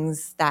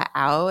brings that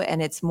out. And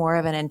it's more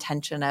of an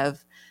intention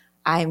of,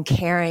 I'm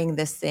carrying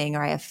this thing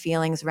or I have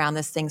feelings around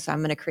this thing. So I'm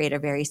going to create a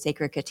very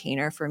sacred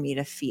container for me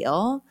to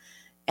feel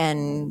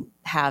and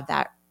have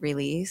that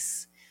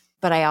release.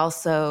 But I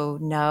also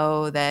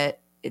know that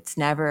it's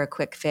never a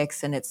quick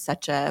fix and it's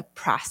such a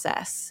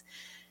process.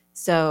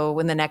 So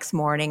when the next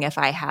morning, if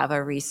I have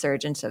a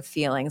resurgence of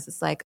feelings,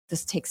 it's like,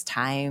 this takes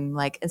time,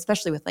 like,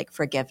 especially with like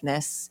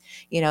forgiveness,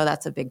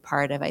 that's a big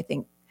part of, I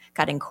think,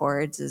 cutting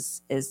cords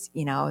is,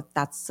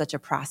 that's such a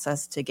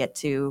process to get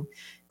to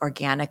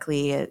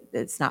organically.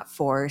 It's not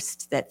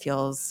forced. That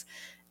feels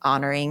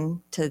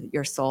honoring to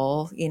your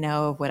soul,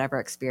 whatever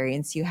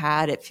experience you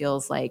had. It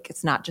feels like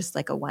it's not just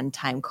like a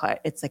one-time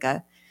cut. It's like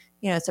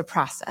it's a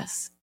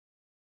process.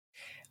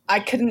 I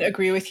couldn't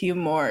agree with you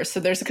more. So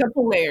there's a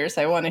couple layers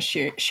I want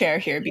to share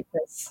here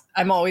because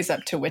I'm always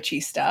up to witchy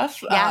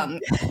stuff. Yeah.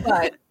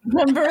 But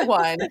number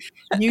one,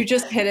 you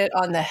just hit it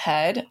on the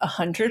head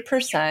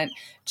 100%,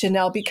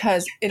 Janelle,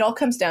 because it all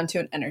comes down to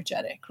an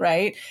energetic,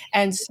 right?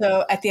 And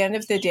so at the end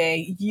of the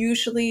day,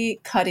 usually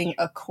cutting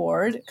a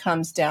cord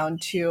comes down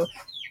to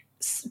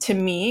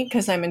me,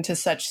 because I'm into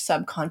such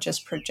subconscious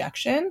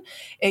projection,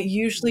 it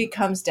usually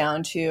comes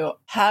down to,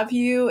 have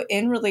you,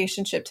 in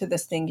relationship to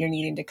this thing you're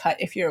needing to cut,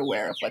 if you're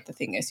aware of what the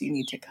thing is you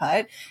need to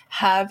cut,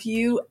 have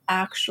you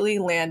actually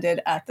landed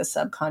at the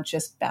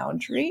subconscious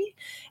boundary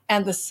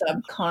and the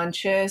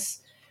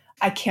subconscious,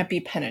 I can't be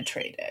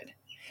penetrated?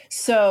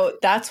 So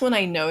that's when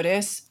I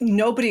notice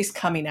nobody's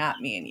coming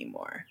at me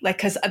anymore. Like,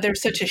 because there's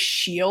such a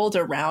shield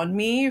around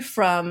me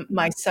from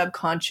my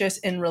subconscious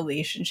in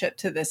relationship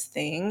to this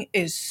thing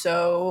is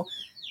so,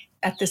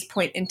 at this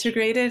point,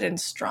 integrated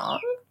and strong.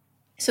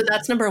 So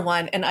that's number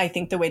one. And I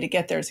think the way to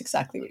get there is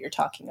exactly what you're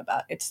talking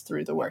about. It's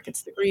through the work.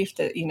 It's the grief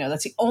that,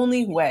 that's the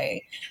only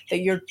way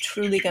that you're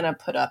truly going to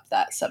put up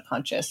that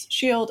subconscious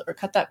shield or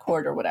cut that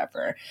cord or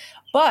whatever.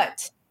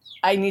 But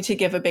I need to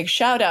give a big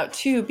shout out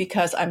too,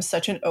 because I'm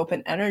such an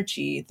open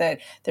energy that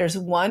there's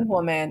one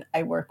woman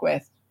I work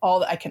with,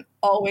 I can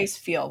always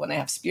feel when I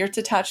have spirits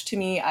attached to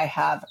me, I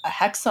have a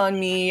hex on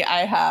me,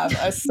 I have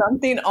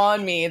something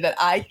on me that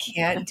I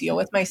can't deal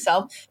with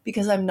myself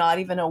because I'm not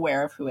even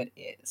aware of who it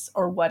is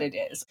or what it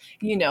is.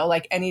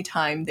 Like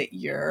anytime that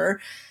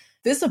you're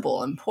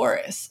visible and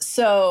porous.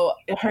 So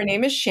her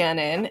name is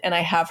Shannon, and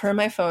I have her on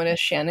my phone as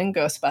Shannon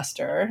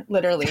Ghostbuster,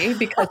 literally,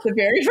 because the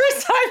very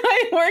first time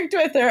I worked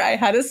with her, I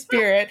had a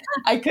spirit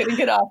I couldn't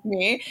get off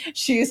me.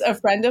 She's a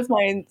friend of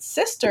my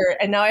sister,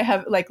 and now I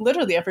have,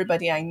 literally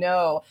everybody I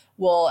know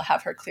will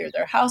have her clear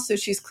their house. So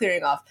she's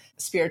clearing off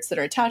spirits that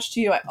are attached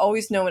to you. I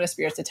always know when a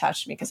spirit's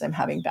attached to me because I'm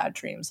having bad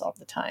dreams all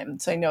the time.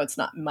 So I know it's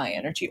not my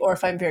energy. Or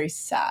if I'm very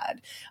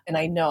sad and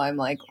I know I'm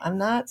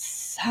not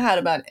sad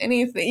about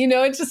anything,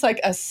 it's just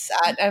like a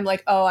sad, I'm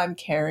like, oh, I'm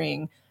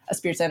carrying a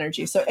spirit's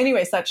energy. So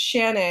anyways, that's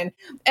Shannon.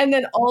 And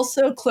then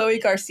also Chloe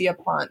Garcia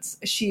Ponce.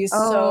 She's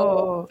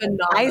so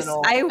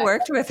phenomenal. I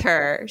worked with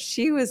her.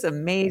 She was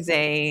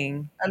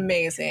amazing.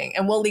 Amazing.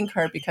 And we'll link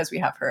her because we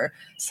have her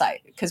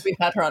site, because we've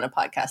had her on a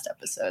podcast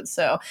episode.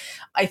 So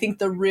I think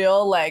the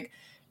real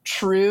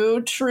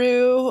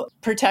true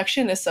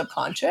protection is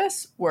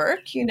subconscious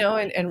work,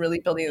 and really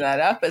building that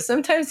up. But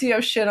sometimes you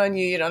have shit on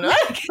you don't know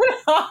how to get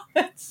off.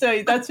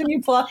 So that's when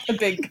you pull out the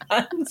big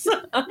guns.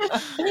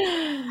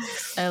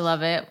 I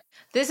love it.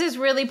 This is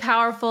really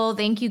powerful.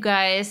 Thank you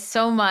guys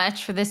so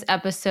much for this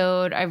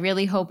episode. I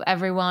really hope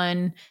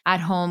everyone at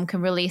home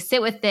can really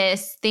sit with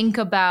this, think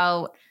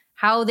about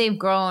how they've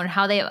grown,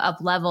 how they've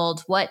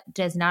up-leveled, what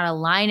does not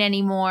align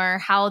anymore,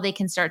 how they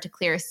can start to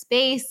clear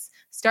space,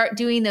 start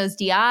doing those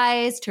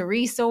DIs to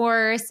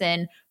resource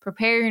and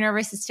prepare your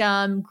nervous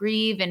system,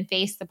 grieve and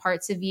face the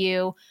parts of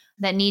you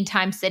that need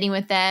time sitting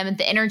with them.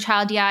 The inner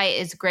child DI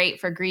is great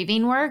for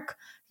grieving work.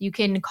 You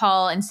can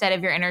call, instead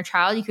of your inner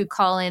child, you could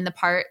call in the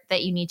part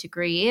that you need to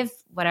grieve,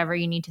 whatever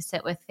you need to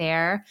sit with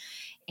there.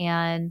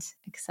 And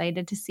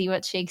excited to see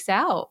what shakes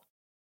out.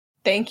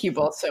 Thank you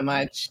both so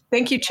much.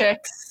 Thank you,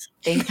 chicks.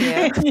 Thank you.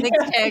 Thanks,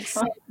 chicks.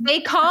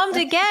 They calmed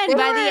again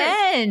by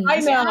the end.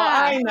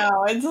 I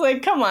know. It's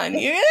like, come on,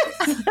 you.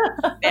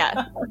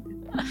 Yeah.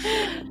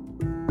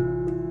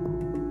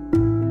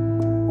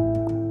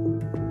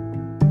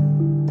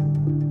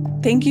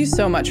 Thank you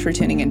so much for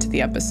tuning into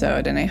the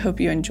episode, and I hope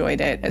you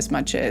enjoyed it as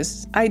much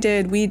as I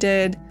did, we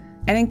did.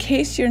 And in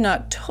case you're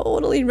not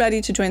totally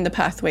ready to join the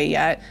pathway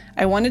yet,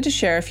 I wanted to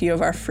share a few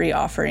of our free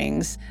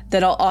offerings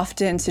that I'll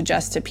often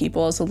suggest to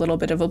people as a little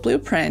bit of a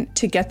blueprint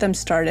to get them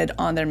started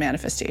on their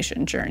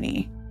manifestation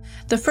journey.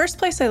 The first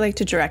place I like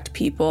to direct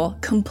people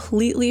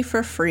completely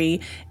for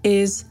free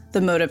is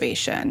the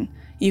motivation.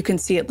 You can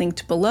see it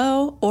linked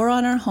below or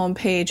on our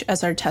homepage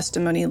as our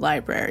testimony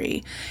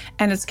library.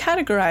 And it's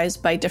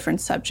categorized by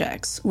different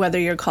subjects, whether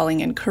you're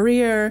calling in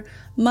career,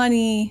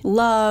 money,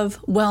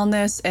 love,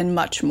 wellness, and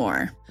much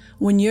more.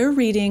 When you're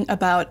reading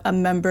about a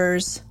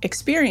member's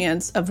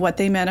experience of what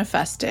they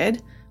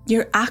manifested,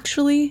 you're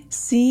actually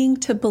seeing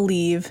to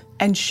believe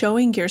and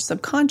showing your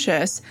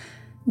subconscious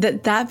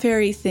that that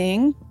very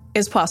thing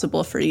is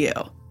possible for you.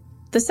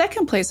 The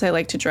second place I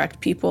like to direct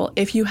people,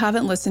 if you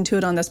haven't listened to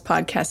it on this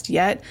podcast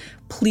yet,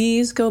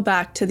 please go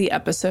back to the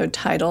episode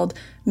titled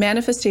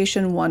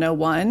Manifestation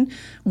 101,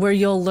 where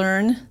you'll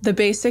learn the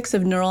basics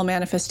of neural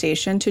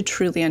manifestation to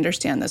truly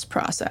understand this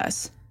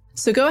process.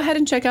 So go ahead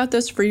and check out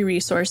those free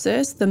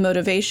resources, the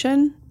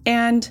motivation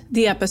and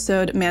the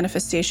episode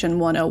Manifestation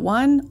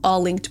 101, all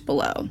linked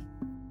below.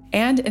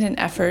 And in an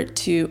effort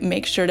to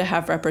make sure to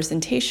have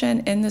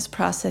representation in this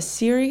process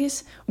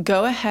series,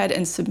 go ahead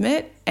and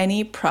submit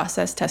any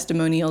process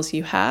testimonials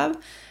you have.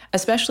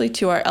 especially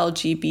to our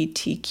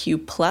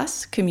LGBTQ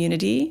plus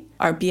community,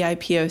 our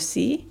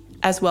BIPOC,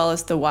 as well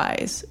as the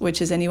Ys,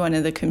 which is anyone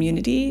in the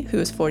community who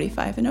is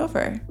 45 and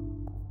over.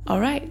 All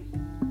right,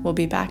 we'll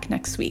be back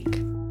next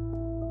week.